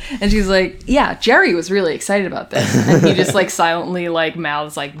 right. And she's like, yeah, Jerry was really excited about this. And he just, like, silently, like,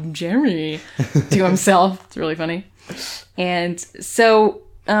 mouths, like, Jerry to himself. It's really funny. And so,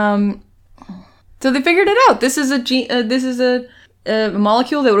 so they figured it out. This is a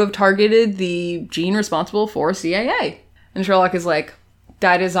molecule that would have targeted the gene responsible for CAA. And Sherlock is like,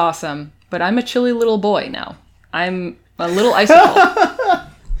 that is awesome, but I'm a chilly little boy now. I'm a little icicle.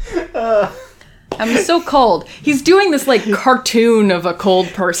 I'm so cold. He's doing this, like, cartoon of a cold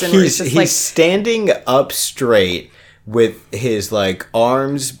person. He's standing up straight with his, like,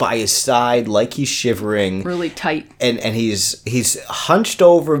 arms by his side, like he's shivering. Really tight. And he's hunched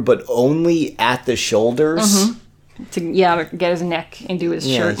over, but only at the shoulders. Mm-hmm. To get his neck into his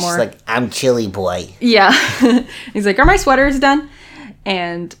shirt more. Yeah, like, I'm chilly boy. Yeah. He's like, are my sweaters done?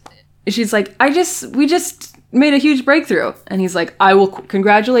 And she's like, we just made a huge breakthrough. And he's like, I will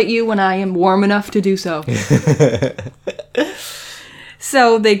congratulate you when I am warm enough to do so.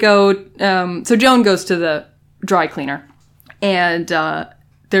 So they go, so Joan goes to the dry cleaner. And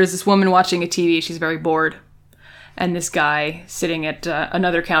there's this woman watching a TV. She's very bored. And this guy sitting at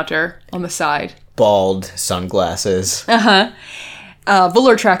another counter on the side. Bald, sunglasses. Velour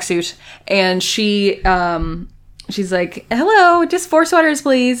tracksuit. And she's like, hello, just 4 sweaters,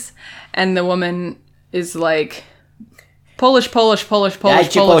 please. And the woman is like, Polish. And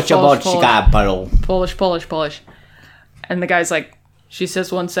the guy's like, she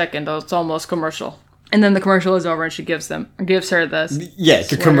says 1 second, it's almost commercial. And then the commercial is over and she gives her this. Yeah,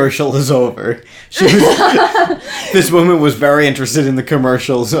 the commercial is over. This woman was very interested in the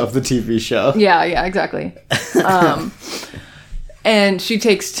commercials of the TV show. Yeah, exactly. And she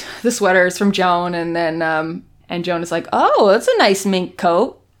takes the sweaters from Joan, and then and Joan is like, oh, that's a nice mink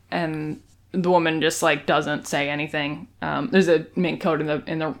coat. And the woman just, like, doesn't say anything. There's a mink coat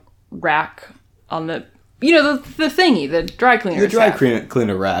in the rack on the, you know, the thingy, the dry cleaner. The dry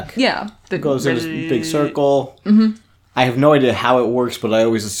cleaner rack. Yeah. It goes in this big circle. Mm-hmm. I have no idea how it works, but I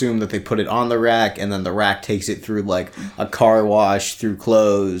always assume that they put it on the rack, and then the rack takes it through, like, a car wash, through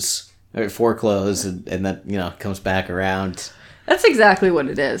clothes, or 4 clothes, and that, you know, comes back around. That's exactly what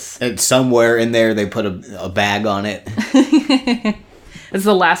it is. And somewhere in there, they put a bag on it. It's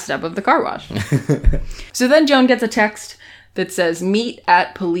the last step of the car wash. So then Joan gets a text that says, meet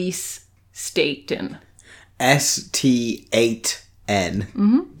at police Staten. ST8N.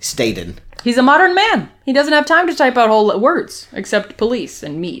 Mm-hmm. Staten. He's a modern man. He doesn't have time to type out whole words, except police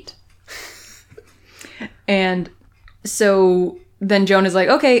and meet. And so then Joan is like,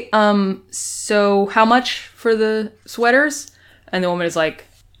 okay, so how much for the sweaters? And the woman is like,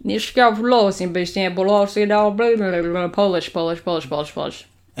 Polish. And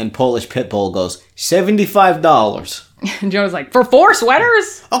Polish Pitbull goes, $75. And Joan's like, for 4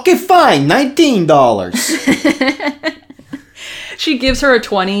 sweaters? Okay, fine, $19. She gives her a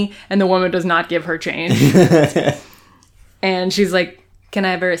 20, and the woman does not give her change. And she's like, can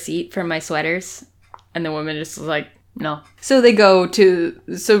I have a receipt for my sweaters? And the woman just was like, no. So they go to,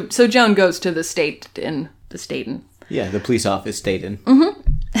 so Joan goes to the Staten. Yeah, the police office Staten.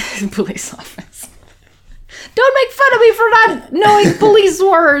 Police office. Don't make fun of me for not knowing police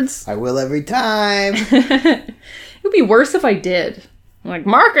words. I will every time. It would be worse if I did. Like,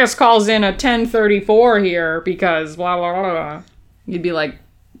 Marcus calls in a 1034 here because blah, blah, blah, blah. You'd be like,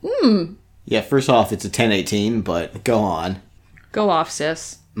 Yeah, first off, it's a 1018, but go on. Go off,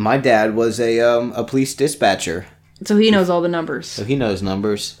 sis. My dad was a police dispatcher, So he knows all the numbers. so he knows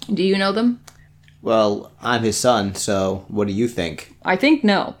numbers. Do you know them? Well, I'm his son, so what do you think? I think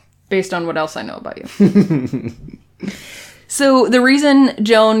no, based on what else I know about you. So the reason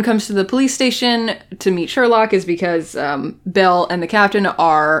Joan comes to the police station to meet Sherlock is because Belle and the captain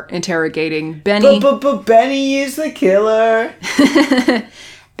are interrogating Benny. But Benny is the killer.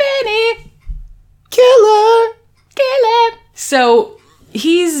 Benny! Killer. So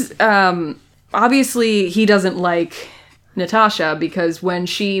he's obviously he doesn't like Natasha because when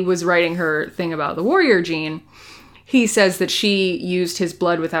she was writing her thing about the warrior gene, he says that she used his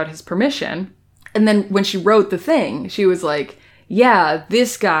blood without his permission. And then when she wrote the thing, she was like, yeah,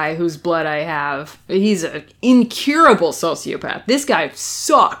 this guy whose blood I have, he's an incurable sociopath. This guy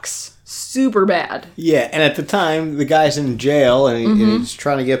sucks super bad. Yeah, and at the time, the guy's in jail and he's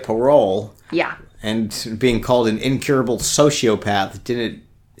trying to get parole. Yeah. And being called an incurable sociopath didn't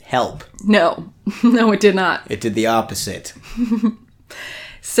help. No. No, it did not. It did the opposite.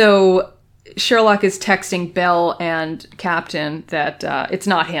 So Sherlock is texting Belle and Captain that it's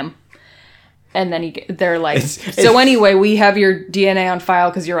not him. And then they're like, so anyway, we have your DNA on file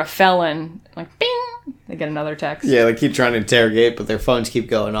because you're a felon. Like, bing! They get another text. Yeah, they keep trying to interrogate, but their phones keep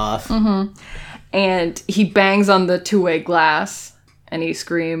going off. And he bangs on the two-way glass, and he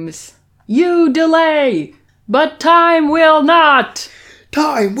screams, "You delay, but time will not!"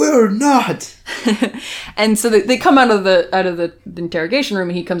 Time will not! And so they come out of the interrogation room,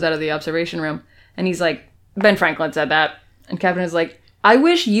 and he comes out of the observation room, and he's like, Ben Franklin said that. And Captain is like, I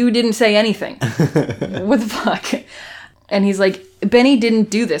wish you didn't say anything. What the fuck? And he's like, Benny didn't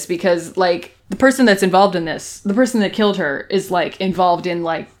do this because, like, the person that's involved in this, the person that killed her, is, like, involved in,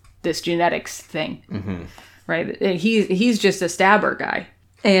 like, this genetics thing. Mm-hmm. Right? He's just a stabber guy.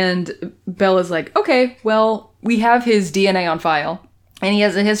 And Bella's like, okay, well, we have his DNA on file. And he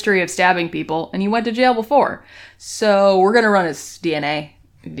has a history of stabbing people. And he went to jail before. So we're going to run his DNA,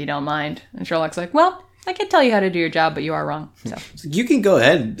 if you don't mind. And Sherlock's like, well, I can tell you how to do your job, but you are wrong. So You can go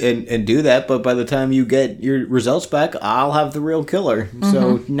ahead and do that, but by the time you get your results back, I'll have the real killer.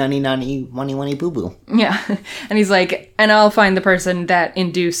 So, nanny, boo-boo. yeah. And he's like, and I'll find the person that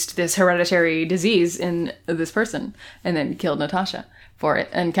induced this hereditary disease in this person and then killed Natasha for it.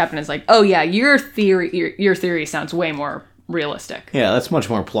 And Captain is like, oh yeah, your theory sounds way more realistic. Yeah, that's much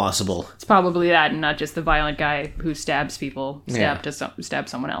more plausible. It's probably that and not just the violent guy who stabs people, stab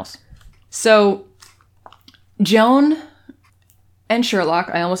someone else. So Joan and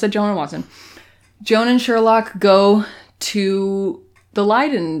Sherlock, I almost said Joan and Watson. Joan and Sherlock go to the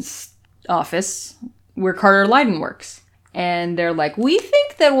Leiden's office where Carter Leiden works. And they're like, we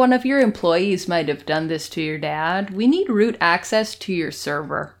think that one of your employees might have done this to your dad. We need root access to your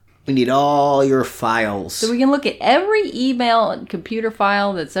server. We need all your files. So we can look at every email and computer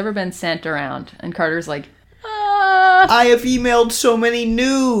file that's ever been sent around. And Carter's like, I have emailed so many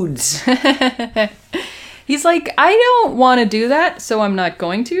nudes. He's like, I don't want to do that, so I'm not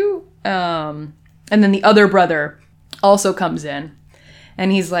going to. And then the other brother also comes in.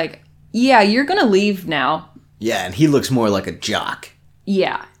 And he's like, yeah, you're going to leave now. Yeah, and he looks more like a jock.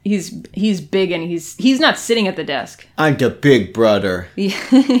 Yeah, he's big and he's not sitting at the desk. I'm the big brother.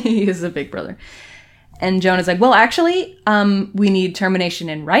 He is a big brother. And Joan is like, well, actually, we need termination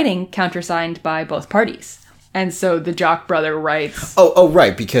in writing, countersigned by both parties. And so the jock brother writes. Oh,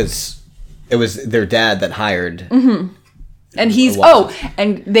 right, because it was their dad that hired. Mm-hmm. And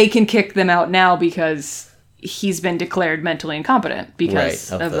and they can kick them out now because he's been declared mentally incompetent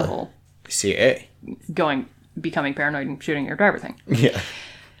because of the whole CIA becoming paranoid and shooting your driver thing. Yeah.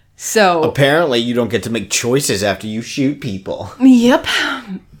 So apparently you don't get to make choices after you shoot people. Yep.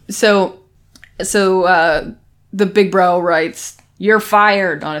 So the big bro writes, "You're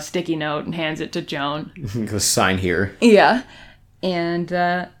fired" on a sticky note and hands it to Joan. Go sign here. Yeah. And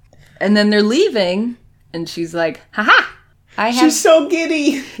then they're leaving and she's like, haha, she's so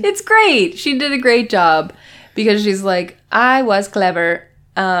giddy. It's great. She did a great job because she's like, I was clever.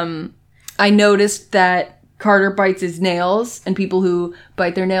 I noticed that Carter bites his nails, and people who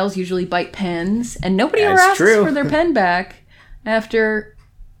bite their nails usually bite pens, and nobody ever That's asks true. for their pen back after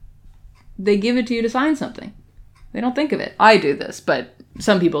they give it to you to sign something. They don't think of it. I do this, but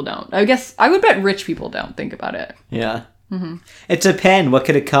some people don't. I guess I would bet rich people don't think about it. Yeah. Mm-hmm. It's a pen. What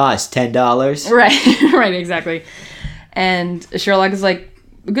could it cost? $10? Right, right, exactly. And Sherlock is like,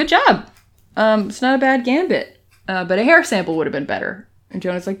 good job. It's not a bad gambit. But a hair sample would have been better. And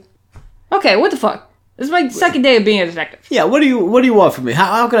Jonah's like, okay, what the fuck? This is my second day of being a detective. Yeah, what do you want from me?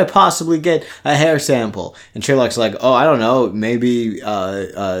 How could I possibly get a hair sample? And Sherlock's like, oh, I don't know, maybe be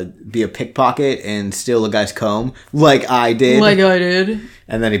a pickpocket and steal a guy's comb, like I did. Like I did.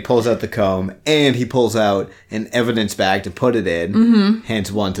 And then he pulls out the comb, and he pulls out an evidence bag to put it in.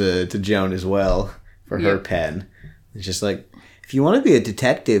 Hands one to Joan as well for her pen. It's just like, if you want to be a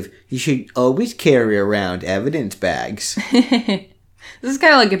detective, you should always carry around evidence bags. This is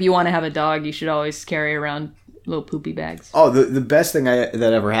kind of like if you want to have a dog, you should always carry around little poopy bags. Oh, the best thing that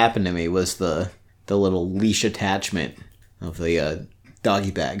ever happened to me was the little leash attachment of the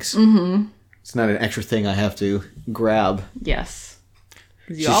doggy bags. Mm-hmm. It's not an extra thing I have to grab. Yes.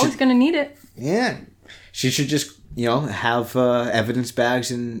 Because you're always going to need it. Yeah. She should just, have evidence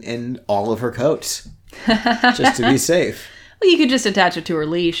bags in all of her coats. Just to be safe. Well, you could just attach it to her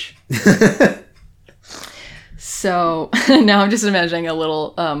leash. So now I'm just imagining a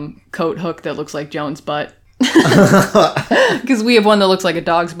little coat hook that looks like Joan's butt. Because we have one that looks like a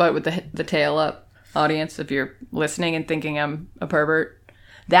dog's butt with the tail up. Audience, if you're listening and thinking I'm a pervert,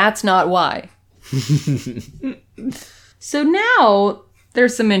 that's not why. So now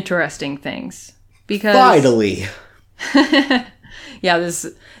there's some interesting things. Because Finally. yeah,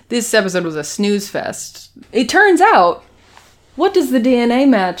 this episode was a snooze fest. It turns out, what does the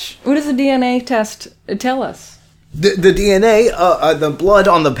DNA test tell us? The DNA, the blood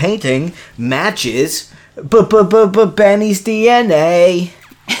on the painting matches Benny's DNA.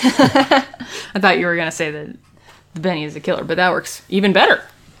 I thought you were going to say that Benny is a killer, but that works even better.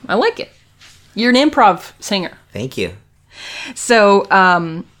 I like it. You're an improv singer. Thank you.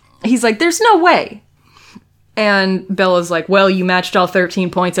 So he's like, there's no way. And Bella's like, well, you matched all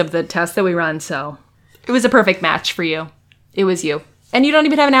 13 points of the test that we run, so it was a perfect match for you. It was you. And you don't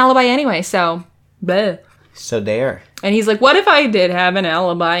even have an alibi anyway, so bleh. So there. And he's like, what if I did have an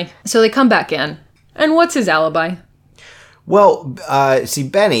alibi? So they come back in. And what's his alibi? Well, see,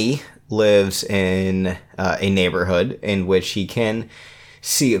 Benny lives in a neighborhood in which he can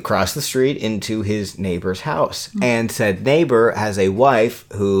see across the street into his neighbor's house. Mm-hmm. And said neighbor has a wife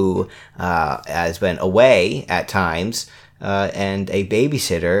who has been away at times and a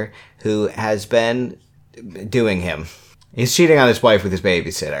babysitter who has been doing him. He's cheating on his wife with his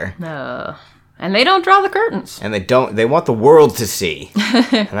babysitter. And they don't draw the curtains. And they want the world to see.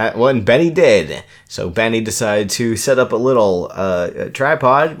 And Benny did. So Benny decided to set up a little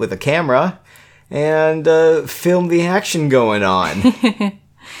tripod with a camera and film the action going on.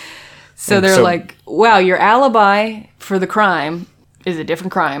 So they're like, wow, your alibi for the crime is a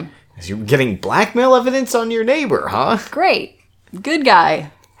different crime. You're getting blackmail evidence on your neighbor, huh? Great. Good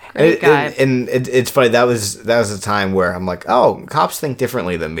guy. Great guy. And it's funny, that was a time where I'm like, oh, cops think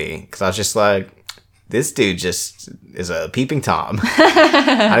differently than me. Because I was just like, this dude just is a peeping Tom.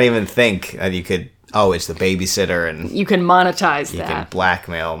 I didn't even think that you could, it's the babysitter and you can monetize you that. You can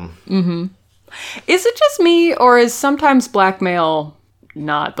blackmail him. Mm-hmm. Is it just me, or is sometimes blackmail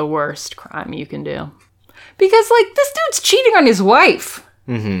not the worst crime you can do? Because, this dude's cheating on his wife.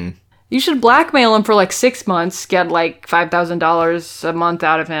 Mm-hmm. You should blackmail him for 6 months, get $5,000 a month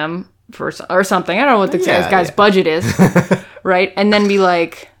out of him or something. I don't know what this guy's budget is, right? And then be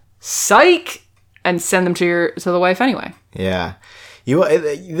like, psych, and send them to the wife anyway. Yeah.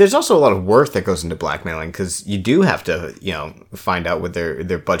 There's also a lot of work that goes into blackmailing because you do have to, find out what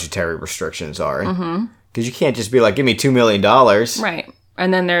their budgetary restrictions are. Mm-hmm. Because you can't just be like, give me $2 million. Right.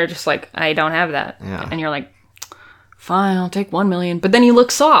 And then they're just like, I don't have that. Yeah. And you're like, fine, I'll take $1 million. But then you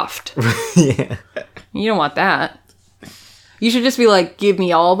look soft. Yeah. You don't want that. You should just be like, give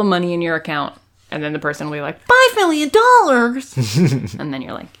me all the money in your account. And then the person will be like, $5 million. And then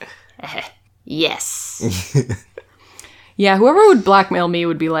you're like, yes. Yeah, whoever would blackmail me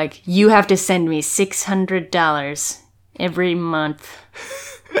would be like, you have to send me $600 every month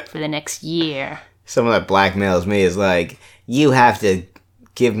for the next year. Someone that blackmails me is like, you have to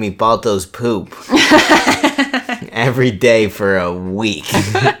give me Balto's poop every day for a week.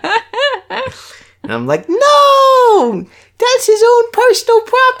 And I'm like, no! That's his own personal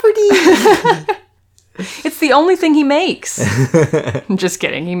property! It's the only thing he makes. I'm just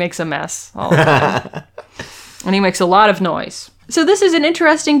kidding. He makes a mess all the time. And he makes a lot of noise. So this is an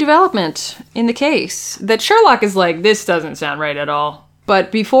interesting development in the case that Sherlock is like, this doesn't sound right at all. But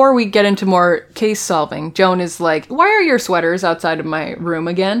before we get into more case solving, Joan is like, why are your sweaters outside of my room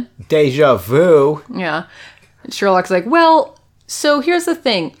again? Deja vu. Yeah. And Sherlock's like, well, so here's the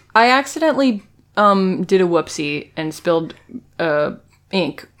thing. I accidentally did a whoopsie and spilled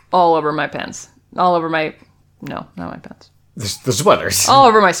ink all over my pens. All over my... No, not my pens. The sweaters. All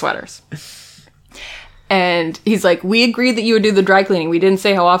over my sweaters. And he's like, we agreed that you would do the dry cleaning. We didn't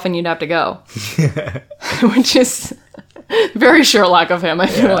say how often you'd have to go. Which is very Sherlock of him, I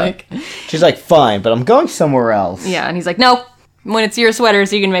feel like. She's like, fine, but I'm going somewhere else. Yeah, and he's like, no, when it's your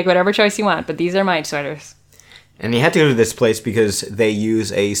sweaters, you can make whatever choice you want, but these are my sweaters. And you have to go to this place because they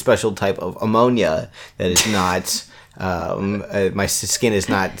use a special type of ammonia that is not... my skin is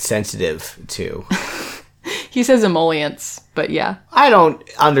not sensitive to. He says emollients, but yeah. I don't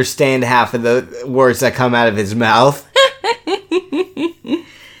understand half of the words that come out of his mouth.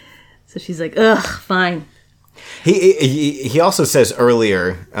 So she's like, ugh, fine. He also says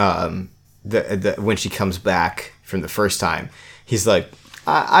earlier, when she comes back from the first time, he's like,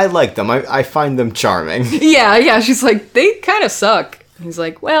 I like them. I find them charming. Yeah. She's like, they kind of suck. He's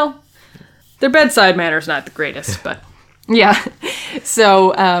like, well, their bedside manner's not the greatest, but yeah.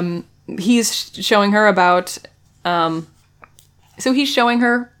 So he's showing her about... So he's showing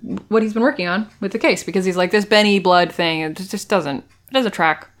her what he's been working on with the case because he's like, this Benny blood thing, it just doesn't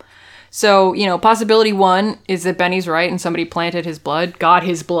track. So, possibility one is that Benny's right and somebody planted his blood, got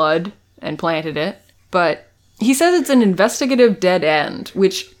his blood, and planted it. But he says it's an investigative dead end,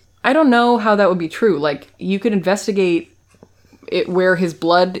 which I don't know how that would be true. Like, you could investigate it where his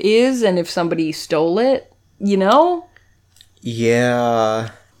blood is and if somebody stole it, Yeah.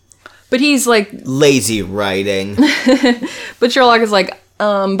 But he's like... Lazy writing. But Sherlock is like,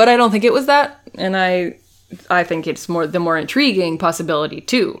 but I don't think it was that. And I think it's the more intriguing possibility,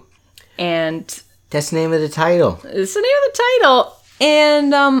 too. And... That's the name of the title. It's the name of the title.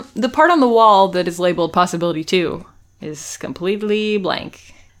 And the part on the wall that is labeled possibility 2 is completely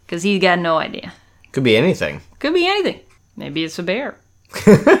blank. Because he got no idea. Could be anything. Could be anything. Maybe it's a bear.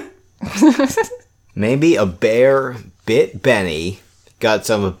 Maybe a bear bit Benny, got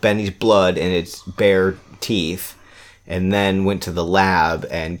some of Benny's blood in its bare teeth, and then went to the lab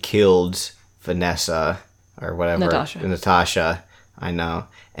and killed Vanessa, or whatever. Natasha, I know.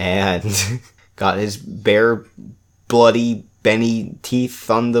 And got his bare, bloody Benny teeth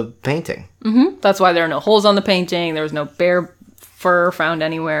on the painting. Mm-hmm. That's why there are no holes on the painting. There was no bear fur found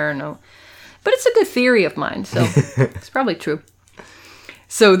anywhere. No, but it's a good theory of mine, so it's probably true.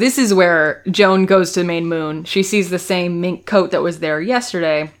 So this is where Joan goes to Main Moon. She sees the same mink coat that was there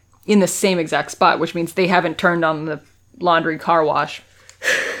yesterday in the same exact spot, which means they haven't turned on the laundry car wash.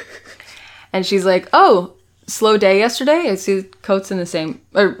 And she's like, oh, slow day yesterday? I see coats in the same...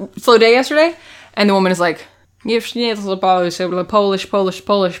 Or, slow day yesterday? And the woman is like, Polish, Polish, Polish,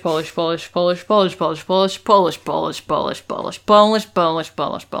 Polish, Polish, Polish, Polish, Polish, Polish, Polish, Polish, Polish, Polish, Polish, Polish, Polish, Polish,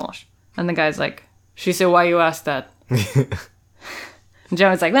 Polish, Polish. And the guy's like, she said, why you asked that? And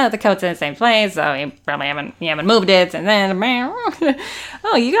Joan's like, well, the coat's in the same place, so you probably haven't moved it. And then,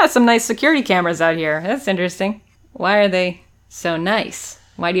 oh, you got some nice security cameras out here. That's interesting. Why are they so nice?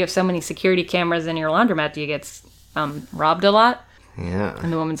 Why do you have so many security cameras in your laundromat? Do you get robbed a lot? Yeah.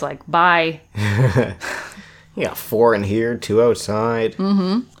 And the woman's like, bye. You got 4 in here, 2 outside.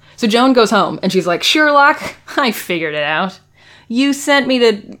 Mm-hmm. So Joan goes home, and she's like, Sherlock, I figured it out. You sent me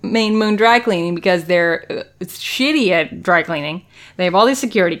to Main Moon Dry Cleaning because they're shitty at dry cleaning. They have all these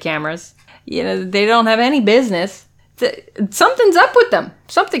security cameras. They don't have any business. Something's up with them.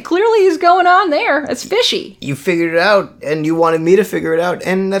 Something clearly is going on there. It's fishy. You figured it out, and you wanted me to figure it out,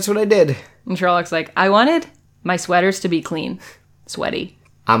 and that's what I did. And Sherlock's like, I wanted my sweaters to be clean. Sweaty.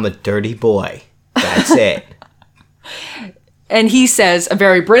 I'm a dirty boy. That's it. And he says a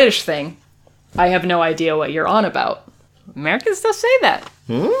very British thing. I have no idea what you're on about. Americans still say that.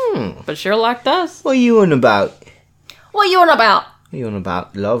 But Sherlock does. What you on about? What you on about? What you on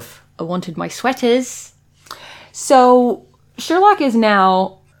about, love? I wanted my sweaters. So Sherlock is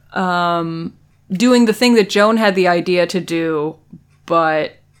now doing the thing that Joan had the idea to do,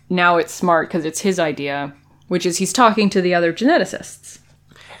 but now it's smart because it's his idea, which is he's talking to the other geneticists.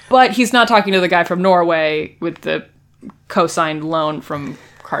 But he's not talking to the guy from Norway with the co-signed loan from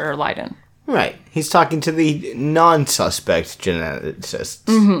Carter Lydon. Right. He's talking to the non-suspect geneticists.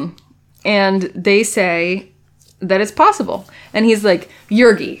 Mm-hmm. And they say that it's possible. And he's like,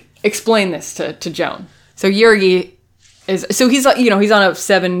 Jurgi, explain this to Joan. So Jurgi is... So he's on a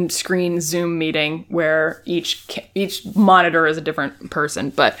 7-screen Zoom meeting where each monitor is a different person.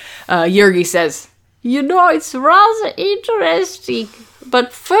 But Jurgi says, You know, it's rather interesting.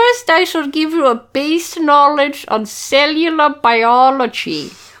 But first I should give you a base knowledge on cellular biology.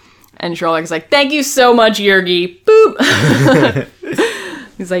 And Sherlock's like, thank you so much, Yergi. Boop.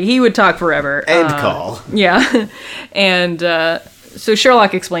 He's like, he would talk forever. End call. Yeah. And so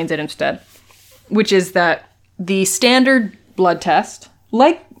Sherlock explains it instead, which is that the standard blood test,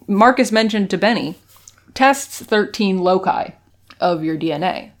 like Marcus mentioned to Benny, tests 13 loci of your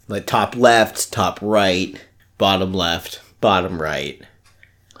DNA. Like top left, top right, bottom left, bottom right.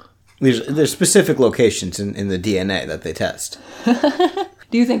 There's specific locations in the DNA that they test.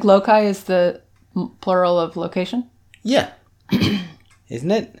 Do you think loci is the plural of location? Yeah.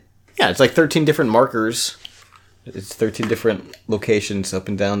 Isn't it? Yeah, it's like 13 different markers. It's 13 different locations up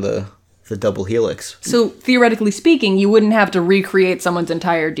and down the double helix. So theoretically speaking, you wouldn't have to recreate someone's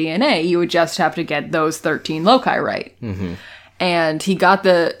entire DNA. You would just have to get those 13 loci right. Mm-hmm. And he got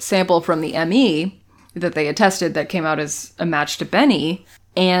the sample from the ME that they had tested that came out as a match to Benny,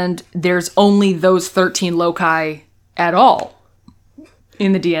 and there's only those 13 loci at all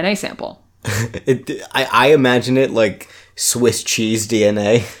in the DNA sample. I imagine it like Swiss cheese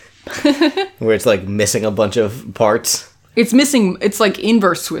DNA, where it's like missing a bunch of parts. It's like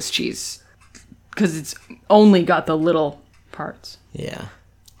inverse Swiss cheese, because it's only got the little parts. Yeah.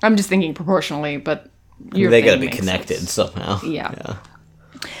 I'm just thinking proportionally, but they gotta be connected somehow. Yeah.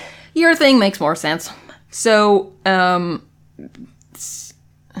 Your thing makes more sense. So,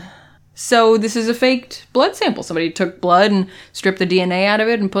 so this is a faked blood sample. Somebody took blood and stripped the DNA out of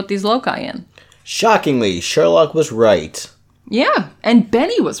it and put these loci in. Shockingly, Sherlock was right. Yeah, and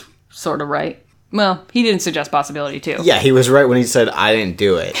Benny was sort of right. Well, he didn't suggest possibility too. Yeah, he was right when he said, I didn't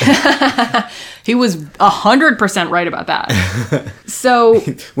do it. He was 100% right about that. So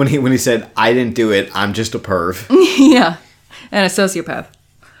when he said, I didn't do it, I'm just a perv. Yeah, and a sociopath.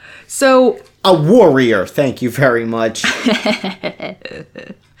 So a warrior, thank you very much.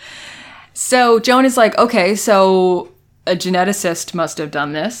 So Joan is like, okay, so a geneticist must have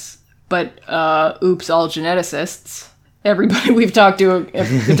done this, but oops, all geneticists. Everybody we've talked to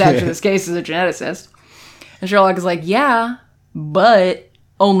attached to this case is a geneticist. And Sherlock is like, yeah, but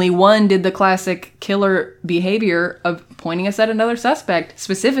only one did the classic killer behavior of pointing us at another suspect,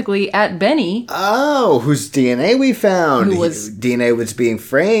 specifically at Benny. Oh, whose DNA we found. DNA was being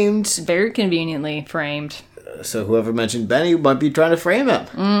framed. Very conveniently framed. So whoever mentioned Benny might be trying to frame him.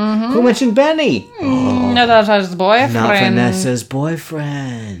 Mm-hmm. Who mentioned Benny? Vanessa's boyfriend. Not Vanessa's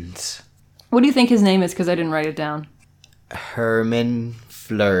boyfriend. What do you think his name is? Because I didn't write it down. Herman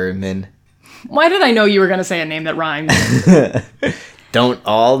Flurman. Why did I know you were going to say a name that rhymed? Don't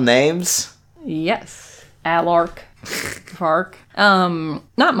all names? Yes. Alark. Fark.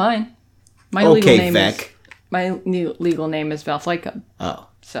 Not mine. My okay, legal name Vec. is... My new legal name is Val Flight Cub. Oh.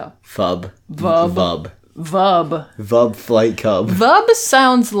 So. Vub. Vub. Vub Flight Cub. Vub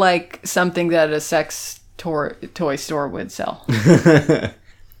sounds like something that a sex toy store would sell.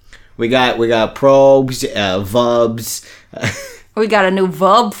 We got probes, vubs. We got a new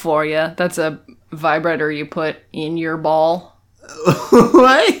vub for you. That's a vibrator you put in your ball.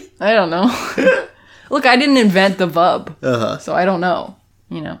 What? I don't know. Look, I didn't invent the vub, so I don't know.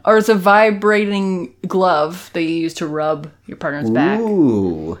 You know, or it's a vibrating glove that you use to rub your partner's back.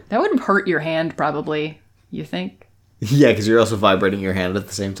 Ooh. That would hurt your hand, probably. You think? Yeah, because you're also vibrating your hand at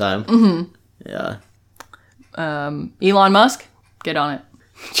the same time. Mm-hmm. Yeah. Elon Musk, get on it.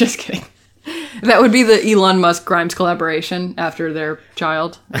 Just kidding. That would be the Elon Musk Grimes collaboration after their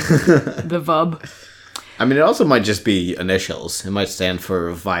child, the VUB. I mean, it also might just be initials. It might stand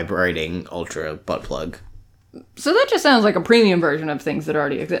for Vibrating Ultra Butt Plug. So that just sounds like a premium version of things that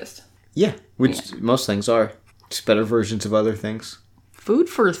already exist. Yeah, which most things are. Just better versions of other things. Food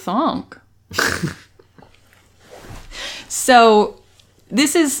for thonk. So,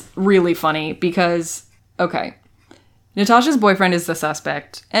 this is really funny because, okay, Natasha's boyfriend is the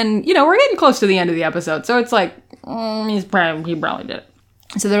suspect. And, you know, we're getting close to the end of the episode, so it's like, he probably did it.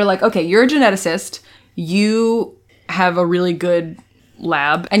 So they're like, okay, you're a geneticist. You have a really good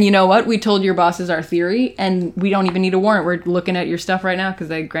lab. And you know what? We told your bosses our theory, and we don't even need a warrant. We're looking at your stuff right now because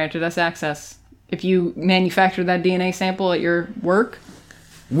they granted us access. If you manufacture that DNA sample at your work,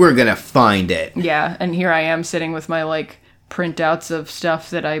 we're gonna find it. Yeah, and here I am sitting with my, like, printouts of stuff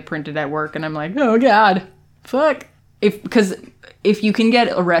that I printed at work, and I'm like, oh god, fuck. Because if you can get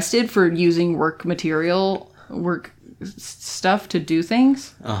arrested for using work stuff to do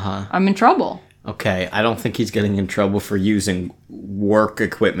things, I'm in trouble. Okay, I don't think he's getting in trouble for using work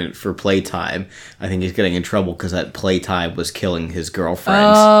equipment for playtime. I think he's getting in trouble because that playtime was killing his girlfriend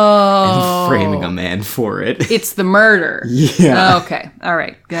and framing a man for it. It's the murder. Yeah. Okay, all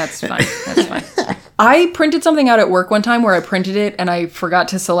right, that's fine. That's fine. I printed something out at work one time where I printed it and I forgot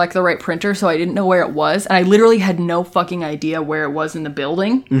to select the right printer, so I didn't know where it was. And I literally had no fucking idea where it was in the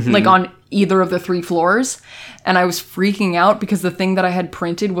building, like on either of the 3 floors. And I was freaking out because the thing that I had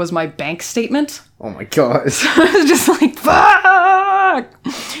printed was my bank statement. Oh my god. I was just like, fuck!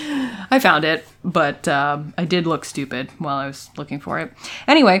 I found it, but I did look stupid while I was looking for it.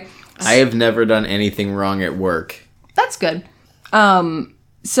 Anyway. I have never done anything wrong at work. That's good.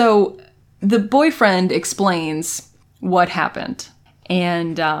 So the boyfriend explains what happened.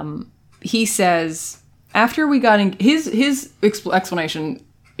 And he says, after we got his explanation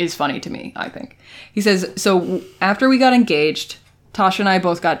is funny to me, I think. He says, so after we got engaged, Tasha and I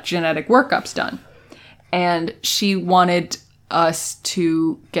both got genetic workups done. And she wanted us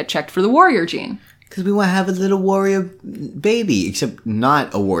to get checked for the warrior gene. Because we want to have a little warrior baby, except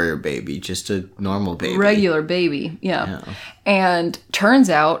not a warrior baby, just a normal baby. Regular baby, yeah. And turns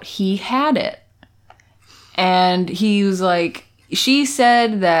out he had it. And he was like, she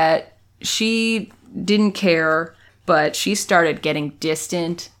said that she didn't care, but she started getting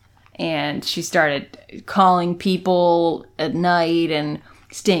distant. And she started calling people at night and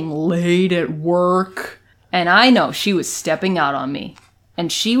staying late at work. And I know she was stepping out on me. And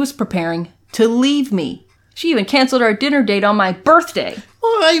she was preparing to leave me. She even canceled our dinner date on my birthday.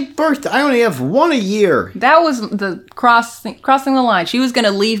 Well, I only have one a year. That was the crossing the line. She was going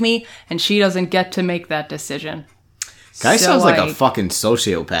to leave me, and she doesn't get to make that decision. Guy sounds like a fucking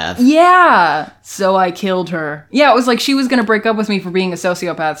sociopath. Yeah. So I killed her. Yeah, it was like she was going to break up with me for being a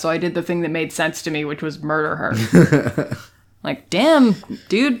sociopath, so I did the thing that made sense to me, which was murder her. Like, damn,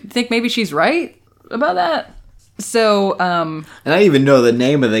 dude, think maybe she's right about that? So, And I even know the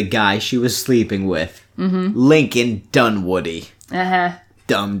name of the guy she was sleeping with. Lincoln Dunwoody. uh-huh.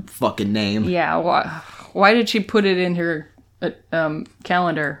 Dumb fucking name. Yeah, why did she put it in her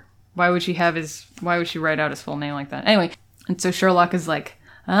calendar? Why would she write out his full name like that? Anyway, and so Sherlock is like,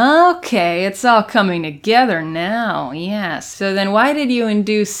 okay, it's all coming together now, yes. So then why did you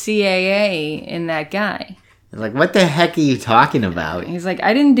induce CAA in that guy? Like, what the heck are you talking about? He's like,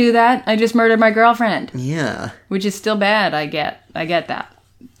 I didn't do that. I just murdered my girlfriend. Yeah. Which is still bad, I get that.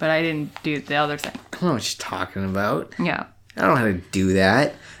 But I didn't do the other thing. I don't know what she's talking about. Yeah. I don't know how to do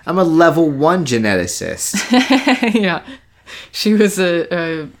that. I'm a level 1 geneticist. Yeah. She was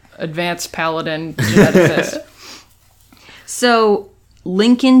a advanced paladin geneticist. So,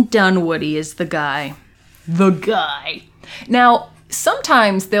 Lincoln Dunwoody is the guy. The guy. Now,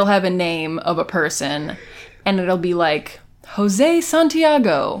 sometimes they'll have a name of a person, and it'll be like, Jose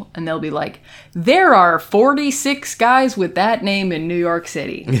Santiago. And they'll be like, there are 46 guys with that name in New York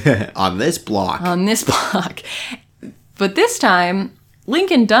City. On this block. On this block. But this time,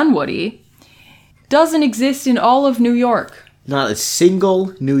 Lincoln Dunwoody doesn't exist in all of New York. Not a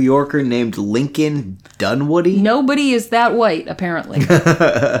single New Yorker named Lincoln Dunwoody? Nobody is that white, apparently.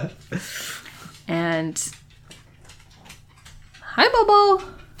 And... Hi, Bobo!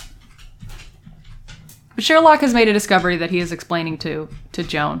 But Sherlock has made a discovery that he is explaining to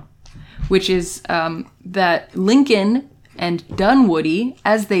Joan, which is that Lincoln and Dunwoody,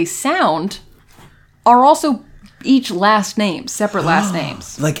 as they sound, are also each last names, separate last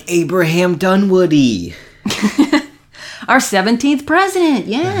names. Like Abraham Dunwoody. Our 17th president,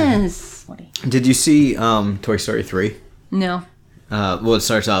 yes! Did you see Toy Story 3? No. Well, it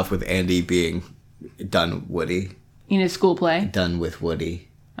starts off with Andy being Dunwoody. In his school play? Done with Woody.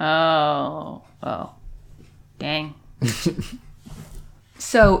 Oh. Dang.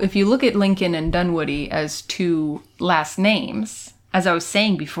 So, if you look at Lincoln and Dunwoody as 2 last names, as I was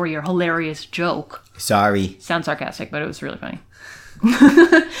saying before your hilarious joke. Sorry. Sounds sarcastic, but it was really funny.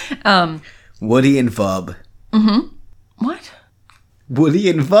 Woody and Vub. What? Woody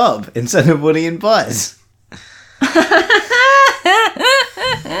and Vub instead of Woody and Buzz.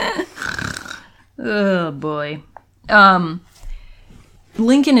 Oh, boy.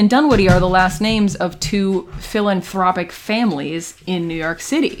 Lincoln and Dunwoody are the last names of 2 philanthropic families in New York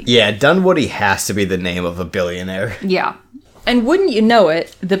City. Yeah, Dunwoody has to be the name of a billionaire. Yeah. And wouldn't you know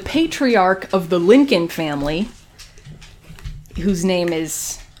it, the patriarch of the Lincoln family, whose name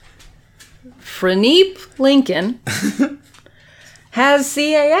is Phreneep Lincoln, has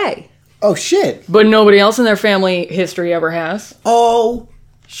CAA. Oh, shit. But nobody else in their family history ever has. Oh,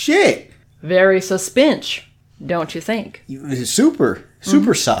 shit. Very suspinch, don't you think?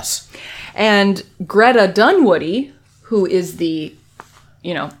 Super sus. And Greta Dunwoody, who is the,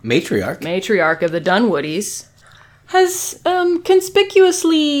 Matriarch of the Dunwoodies, has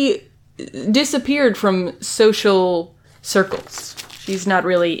conspicuously disappeared from social circles. She's not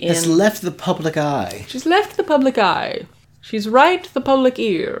really in... Has left the public eye. She's left the public eye. She's right the public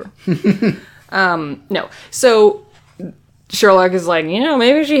ear. No. So Sherlock is like,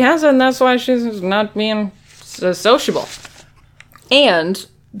 maybe she has it, and that's why she's not being sociable. And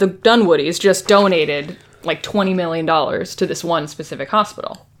the Dunwoodies just donated like $20 million to this one specific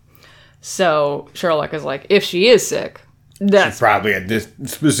hospital. So Sherlock is like, if she is sick, that's Probably at this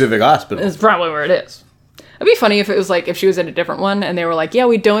specific hospital. is probably where it is. It'd be funny if it was like, if she was at a different one and they were like, yeah,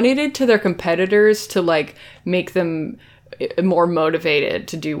 we donated to their competitors to like make them more motivated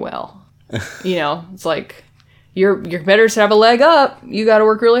to do well. It's like, your competitors have a leg up. You got to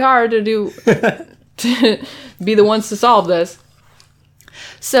work really hard to be the ones to solve this.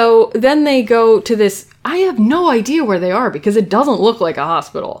 So then they go to this, I have no idea where they are because it doesn't look like a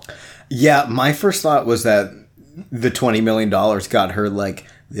hospital. Yeah, my first thought was that the $20 million got her like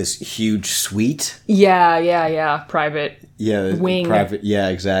this huge suite. Yeah. Private wing. Private. Yeah,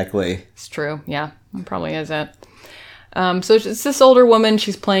 exactly. It's true. Yeah, it probably is it. So it's this older woman.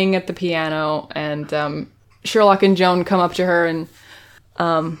 She's playing at the piano, and Sherlock and Joan come up to her, and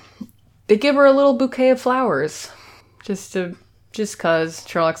they give her a little bouquet of flowers, just cause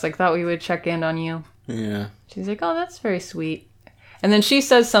Sherlock's like, thought we would check in on you. Yeah. She's like, oh, that's very sweet. And then she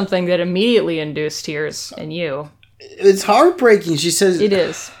says something that immediately induced tears in you. It's heartbreaking. She says It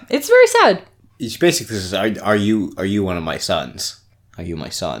is. It's very sad. She basically says, "Are you one of my sons? Are you my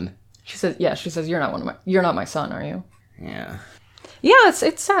son?" She says, yeah. She says, you're not my son, are you? Yeah. Yeah,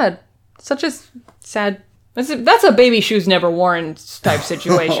 it's sad. Such a sad. That's a baby shoes never worn type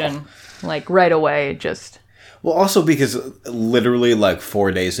situation. Like right away, just. Well, also because literally like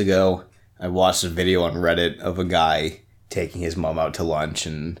 4 days ago, I watched a video on Reddit of a guy taking his mom out to lunch,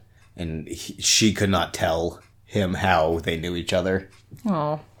 and she could not tell him how they knew each other.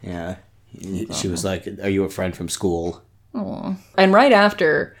 Oh. Yeah. She was like, "Are you a friend from school?" Oh. And right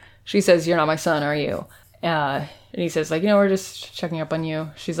after, she says, "You're not my son, are you?" And he says, like, we're just checking up on you.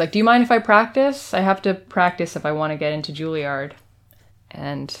 She's like, "Do you mind if I practice? I have to practice if I want to get into Juilliard."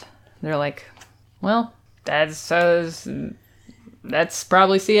 And they're like, "Well, that's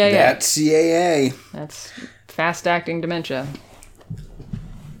probably CAA. That's CAA. That's fast-acting dementia."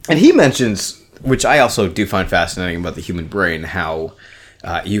 And he mentions, which I also do find fascinating about the human brain, how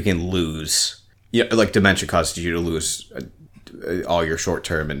you can lose, like dementia causes you to lose all your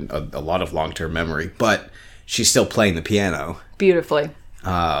short-term and a lot of long-term memory, but she's still playing the piano. Beautifully.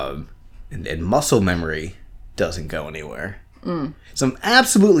 And muscle memory doesn't go anywhere. Some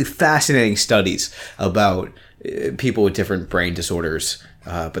absolutely fascinating studies about people with different brain disorders,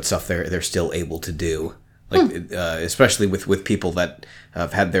 but stuff they're still able to do. Like especially with people that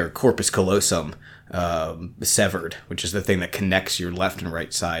have had their corpus callosum severed, which is the thing that connects your left and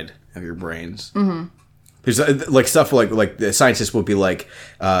right side of your brains. Mm-hmm. There's like stuff like the scientists will be like,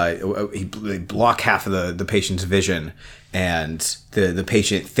 they block half of the patient's vision, and the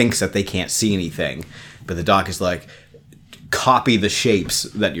patient thinks that they can't see anything, but the doc is like, copy the shapes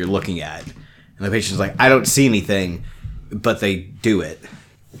that you're looking at, and the patient's like, I don't see anything, but they do it.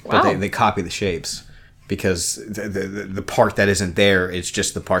 Wow. But they copy the shapes. Because the part that isn't there is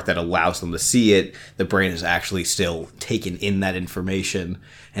just the part that allows them to see it. The brain is actually still taking in that information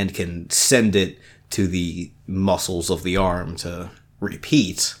and can send it to the muscles of the arm to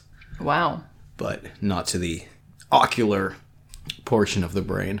repeat. Wow. But not to the ocular portion of the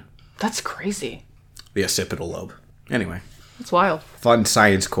brain. That's crazy. The occipital lobe. Anyway. That's wild. Fun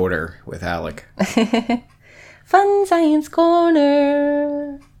science corner with Alec. Fun science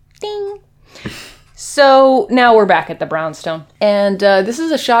corner. Ding. So now we're back at the brownstone. And this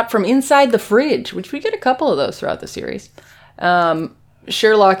is a shot from inside the fridge, which we get a couple of those throughout the series.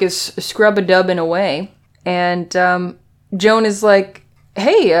 Sherlock is scrub-a-dubbing away. And Joan is like,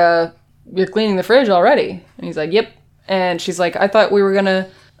 hey, you're cleaning the fridge already. And he's like, yep. And she's like, I thought we were going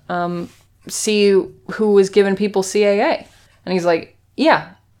to see who was giving people CAA. And he's like,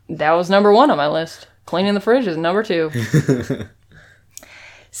 yeah, that was number 1 on my list. Cleaning the fridge is number 2.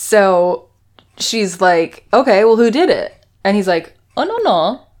 So she's like, okay, well, who did it? And he's like, oh,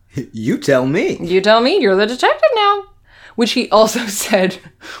 no. You tell me. You tell me. You're the detective now. Which he also said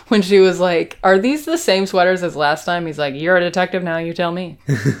when she was like, are these the same sweaters as last time? He's like, you're a detective now. You tell me.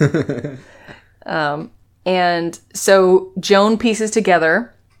 And so Joan pieces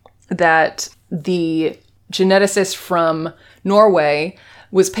together that the geneticist from Norway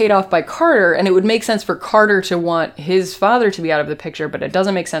was paid off by Carter, and it would make sense for Carter to want his father to be out of the picture, but it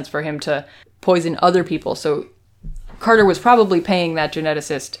doesn't make sense for him to poison other people. So Carter was probably paying that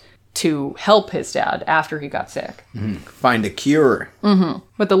geneticist to help his dad after he got sick. Find a cure. Mm-hmm.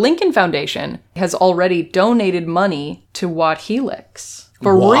 But the Lincoln Foundation has already donated money to Watt Helix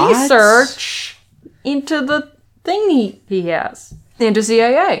for research into the thing he has, into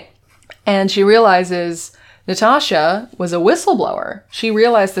CAA. And she realizes Natasha was a whistleblower. She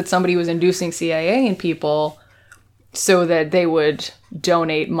realized that somebody was inducing CIA in people so that they would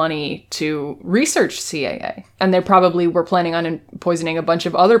donate money to research CIA. And they probably were planning on poisoning a bunch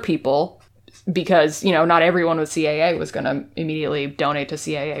of other people because, you know, not everyone with CIA was going to immediately donate to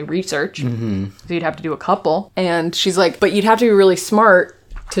CIA research. Mm-hmm. So you'd have to do a couple. And she's like, but you'd have to be really smart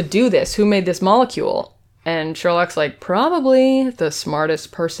to do this. Who made this molecule? And Sherlock's like, probably the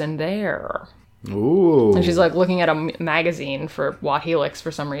smartest person there. Ooh. And she's like looking at a magazine for Watt Helix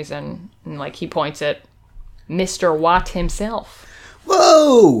for some reason. And like he points at Mr. Watt himself.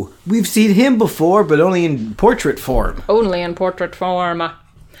 Whoa! We've seen him before, but only in portrait form. Only in portrait form.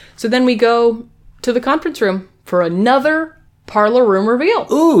 So then we go to the conference room for another parlor room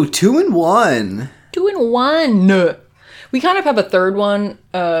reveal. Ooh, 2 in 1. 2 in 1. We kind of have a third one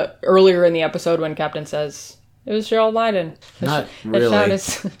earlier in the episode when Captain says, it was Gerald Lydon. Not really. The shot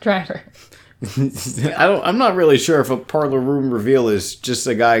is driver. I'm not really sure if a parlor room reveal is just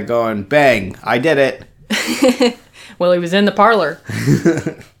a guy going, bang, I did it. Well, he was in the parlor.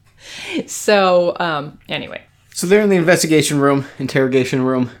 So, anyway. So they're in the investigation room, interrogation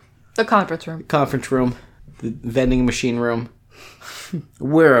room. The conference room. Conference room. The vending machine room.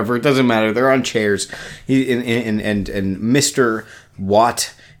 Wherever, it doesn't matter. They're on chairs. And Mr.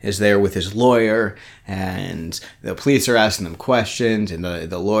 Watt is there with his lawyer, and the police are asking them questions, and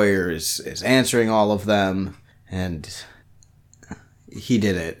the lawyer is answering all of them, and he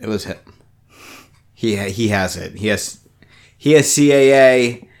did it. It was him. He has it. He has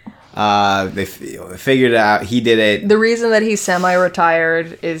CAA. They figured it out. He did it. The reason that he's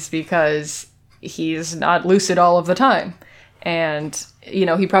semi-retired is because he's not lucid all of the time. And, you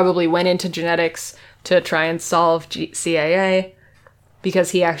know, he probably went into genetics to try and solve CAA because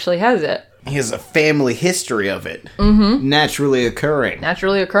he actually has it. He has a family history of it. Mm-hmm. Naturally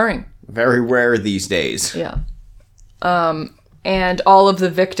occurring. Very rare these days. Yeah. And all of the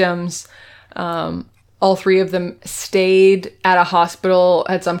victims, all 3 of them stayed at a hospital,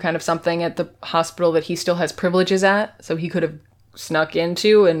 at some kind of something at the hospital that he still has privileges at. So he could have snuck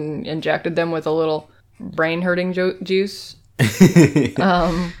into and injected them with a little brain-hurting juice.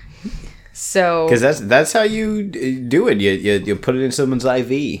 So because that's how you do it. You put it in someone's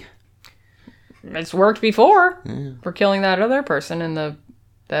IV. It's worked before for killing that other person in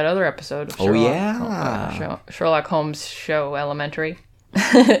that other episode of Sherlock, Sherlock Holmes show Elementary.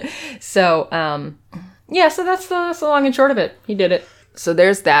 So so that's the long and short of it. He did it. So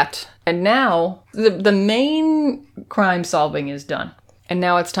there's that. And now the main crime solving is done. And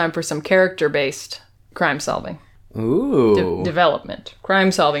now it's time for some character based crime solving. Ooh. Development.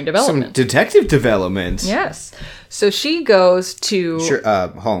 Crime-solving development. Some detective development. Yes. So she goes to...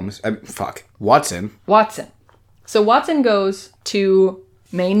 Holmes. Watson. So Watson goes to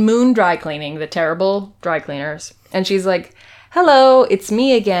Main Moon Dry Cleaning, the terrible dry cleaners. And she's like, hello, it's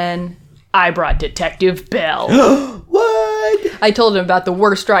me again. I brought Detective Bell. What? I told him about the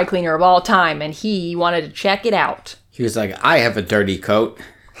worst dry cleaner of all time, and he wanted to check it out. He was like, I have a dirty coat.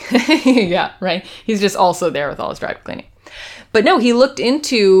 Yeah, right. He's just also there with all his dry cleaning. But no, he looked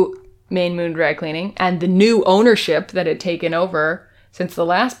into Main Moon Dry Cleaning, and the new ownership that had taken over since the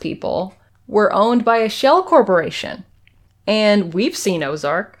last people were owned by a shell corporation. And we've seen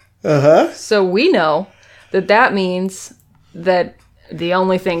Ozark. Uh-huh. So we know that means that the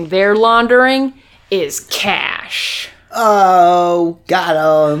only thing they're laundering is cash. Oh, got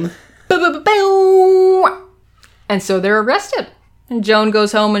him. And so they're arrested. And Joan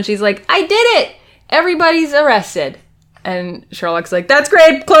goes home and she's like, I did it! Everybody's arrested. And Sherlock's like, that's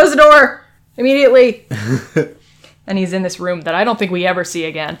great, close the door! Immediately. And he's in this room that I don't think we ever see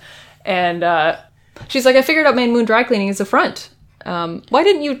again. And she's like, I figured out Main Moon Dry Cleaning is a front. Why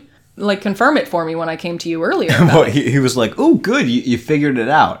didn't you, confirm it for me when I came to you earlier? Well, he was like, oh, good, you figured it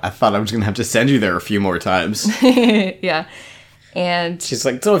out. I thought I was going to have to send you there a few more times. Yeah. And she's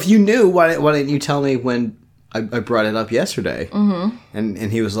like, so if you knew, why didn't you tell me when I brought it up yesterday? Mm-hmm.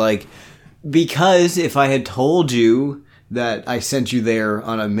 And he was like, because if I had told you that I sent you there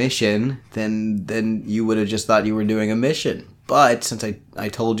on a mission, then you would have just thought you were doing a mission. But since I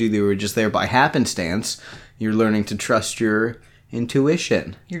told you they were just there by happenstance, you're learning to trust your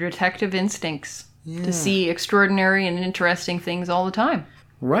intuition. Your detective instincts to see extraordinary and interesting things all the time.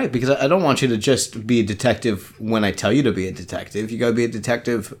 Right, because I don't want you to just be a detective when I tell you to be a detective. You gotta be a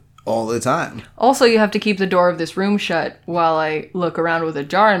detective all the time. Also, you have to keep the door of this room shut while I look around with a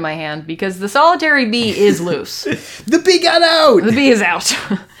jar in my hand because the solitary bee is loose. The bee got out! The bee is out.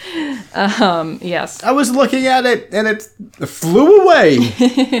 Yes. I was looking at it and it flew away.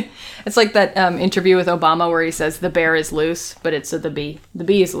 It's like that interview with Obama where he says the bear is loose, but it's the bee. The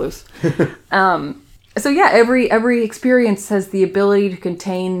bee is loose. So yeah, every experience has the ability to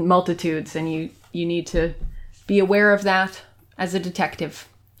contain multitudes, and you need to be aware of that as a detective.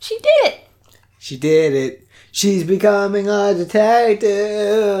 She did it. She did it. She's becoming a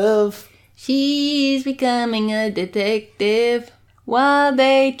detective. She's becoming a detective while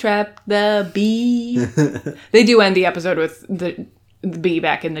they trap the bee. They do end the episode with the bee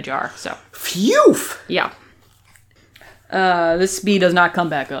back in the jar, so. Phew! Yeah. This bee does not come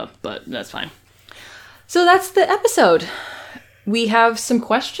back up, but that's fine. So that's the episode. We have some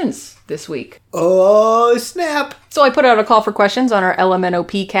questions this week. Oh, snap. So I put out a call for questions on our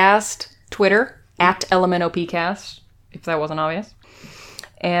LMNOPcast Twitter, at LMNOPcast, if that wasn't obvious.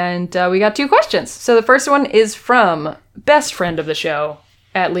 And we got 2 questions. So the first one is from best friend of the show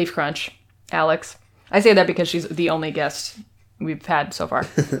at Leaf Crunch, Alex. I say that because she's the only guest we've had so far.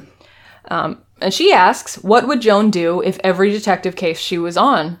 And she asks, what would Joan do if every detective case she was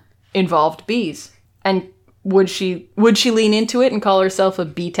on involved bees? And would she lean into it and call herself a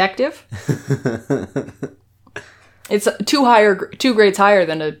bee-tective? It's 2 grades higher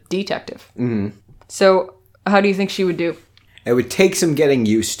than a detective. Mm-hmm. So how do you think she would do? It would take some getting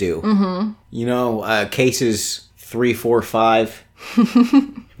used to. Mm-hmm. You know, cases 3, 4, 5.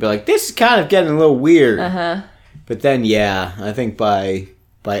 Be like, this is kind of getting a little weird. Uh-huh. But then, yeah, I think by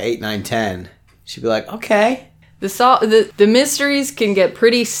 8, 9, 10, she'd be like, okay. The mysteries can get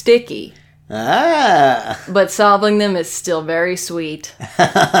pretty sticky. Ah. But solving them is still very sweet.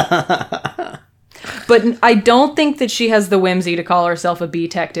 But I don't think that she has the whimsy to call herself a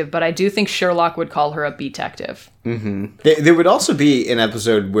bee-tective, but I do think Sherlock would call her a bee-tective. Mm-hmm. There would also be an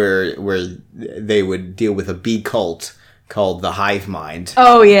episode where they would deal with a bee cult called the Hive Mind.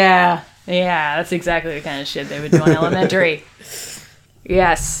 Oh, yeah. Yeah, that's exactly the kind of shit they would do on Elementary.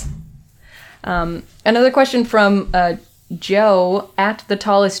 Yes. Another question from Joe at the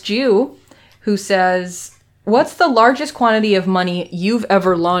Tallest Jew, who says, what's the largest quantity of money you've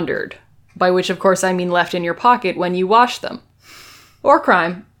ever laundered? By which, of course, I mean left in your pocket when you wash them. Or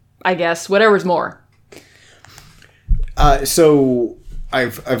crime, I guess. Whatever's more. So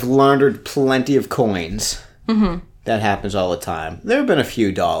I've laundered plenty of coins. Mm-hmm. That happens all the time. There have been a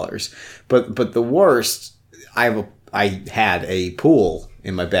few dollars. But the worst, I had a pool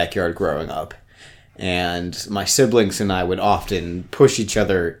in my backyard growing up. And my siblings and I would often push each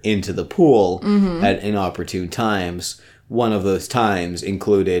other into the pool at inopportune times. One of those times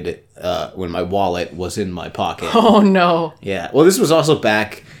included when my wallet was in my pocket. Oh, no. Yeah. Well, this was also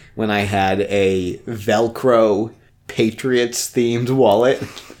back when I had a Velcro Patriots-themed wallet.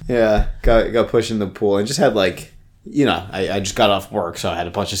 Yeah. Got pushed in the pool and just had, like, you know, I just got off work, so I had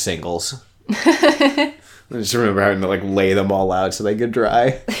a bunch of singles. I just remember having to, like, lay them all out so they could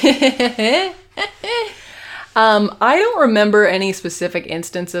dry. I don't remember any specific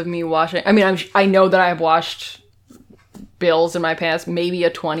instance of me washing. I mean, I know that I've washed bills in my past, maybe a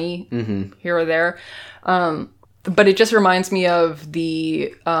 20 here or there. But it just reminds me of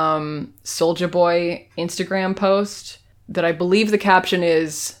the Soulja Boy Instagram post that I believe the caption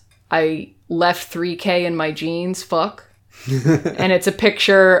is, I left $3K in my jeans, fuck. And it's a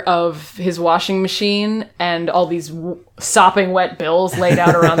picture of his washing machine and all these sopping wet bills laid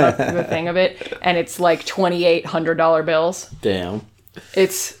out around the thing of it. And it's like $2,800 bills. Damn.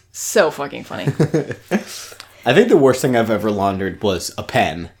 It's so fucking funny. I think the worst thing I've ever laundered was a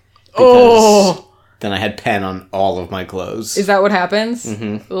pen. Because then I had pen on all of my clothes. Is that what happens?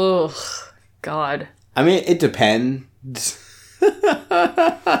 Mm-hmm. Ugh. God. I mean, it depends.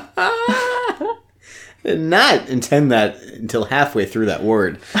 Did not intend that until halfway through that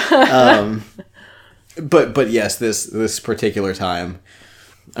word. But yes, this particular time,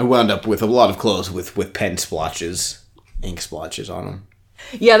 I wound up with a lot of clothes with pen splotches, ink splotches on them.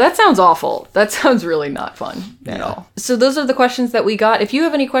 Yeah, that sounds awful. That sounds really not fun at all. So those are the questions that we got. If you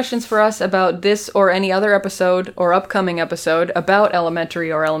have any questions for us about this or any other episode or upcoming episode about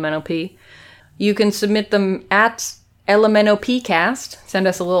Elementary or LMNOP, you can submit them at LMNOPcast. Send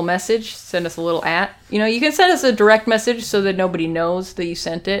us a little message. Send us a little @ you can send us a direct message so that nobody knows that you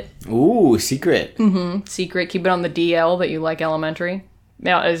sent it. Ooh, secret. Mm-hmm. Secret. Keep it on the DL that you like Elementary.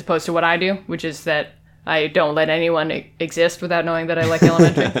 Now, as opposed to what I do, which is that I don't let anyone exist without knowing that I like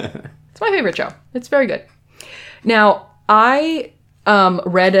Elementary. It's my favorite show. It's very good. Now, I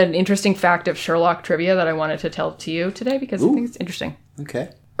read an interesting fact of Sherlock trivia that I wanted to tell to you today because I think it's interesting. Okay.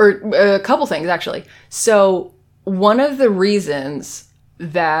 Or a couple things, actually. So, one of the reasons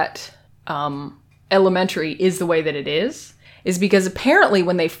that Elementary is the way that it is is because apparently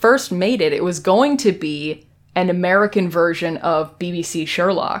when they first made it, it was going to be an American version of BBC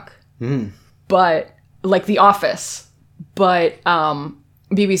Sherlock. But, like, The Office. But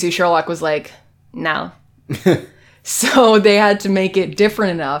BBC Sherlock was like, no. So they had to make it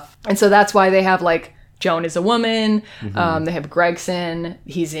different enough. And so that's why they have, like, Joan is a woman. They have Gregson.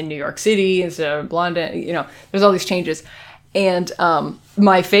 He's in New York City. He's a blonde. You know, there's all these changes. And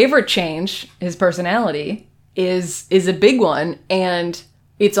my favorite change, his personality, is a big one. And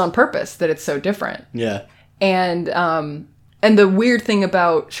it's on purpose that it's so different. Yeah. And the weird thing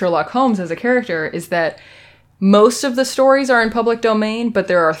about Sherlock Holmes as a character is that most of the stories are in public domain, but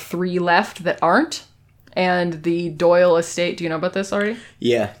there are 3 left that aren't. And the Doyle estate, do you know about this already?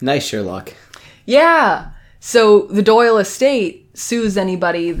 Yeah. Nice Sherlock. Yeah. So the Doyle estate sues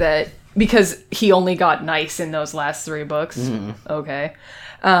anybody that, because he only got nice in those last 3 books. Okay.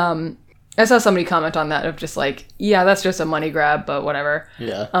 I saw somebody comment on that of just like, yeah, that's just a money grab, but whatever.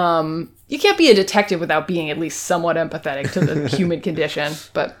 Yeah. You can't be a detective without being at least somewhat empathetic to the human condition.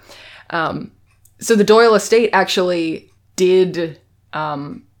 But so the Doyle estate actually did,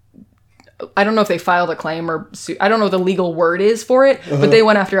 I don't know if they filed a claim or I don't know what the legal word is for it, but they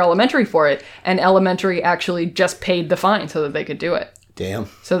went after Elementary for it. And Elementary actually just paid the fine so that they could do it. Damn.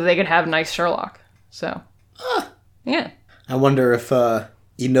 So that they could have nice Sherlock. So, yeah. I wonder if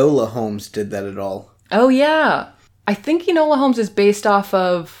Enola Holmes did that at all. Oh, yeah. I think Enola Holmes is based off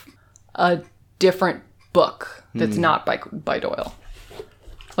of a different book that's not by Doyle.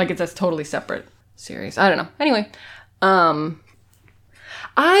 Like, it's a totally separate series. I don't know. Anyway.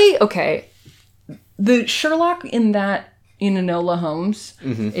 Okay. The Sherlock in Enola Holmes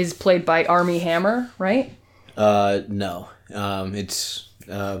is played by Armie Hammer, right? No. It's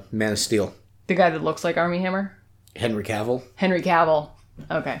Man of Steel. The guy that looks like Armie Hammer? Henry Cavill. Henry Cavill.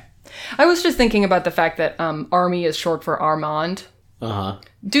 Okay. I was just thinking about the fact that Armie is short for Armand. Uh-huh.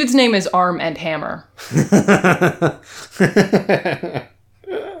 Dude's name is Arm and Hammer.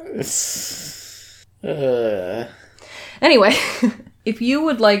 Anyway, if you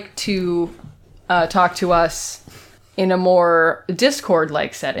would like to talk to us in a more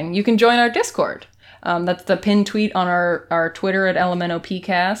Discord-like setting, you can join our Discord. That's the pinned tweet on our Twitter at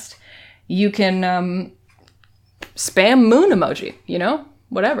LMNOPcast. You can spam moon emoji, you know?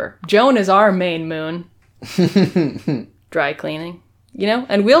 Whatever. Joan is our main moon. Dry cleaning, you know?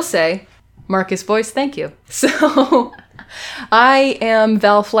 And we'll say, Marcus Voice, thank you. So, I am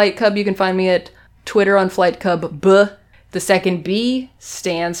Val Flight Cub. You can find me at Twitter on Flight Cub B. The second B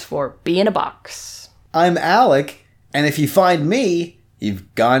stands for Be in a Box. I'm Alec, and if you find me,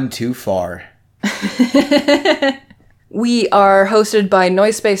 you've gone too far. We are hosted by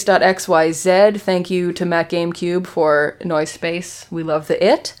Noisepace.xyz. Thank you to Matt GameCube for Noisepace. We love the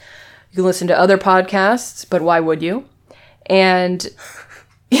it. You can listen to other podcasts, but why would you? And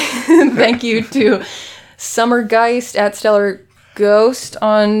thank you to Summergeist at Stellar Ghost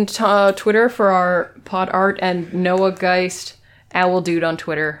on Twitter for our pod art, and Noah Geist, Owl Dude on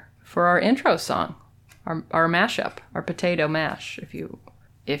Twitter for our intro song, our mashup, our potato mash, if you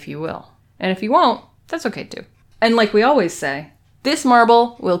will. And if you won't, that's okay too. And like we always say, this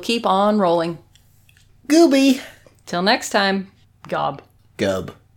marble will keep on rolling. Gooby. Till next time, gob. Gub.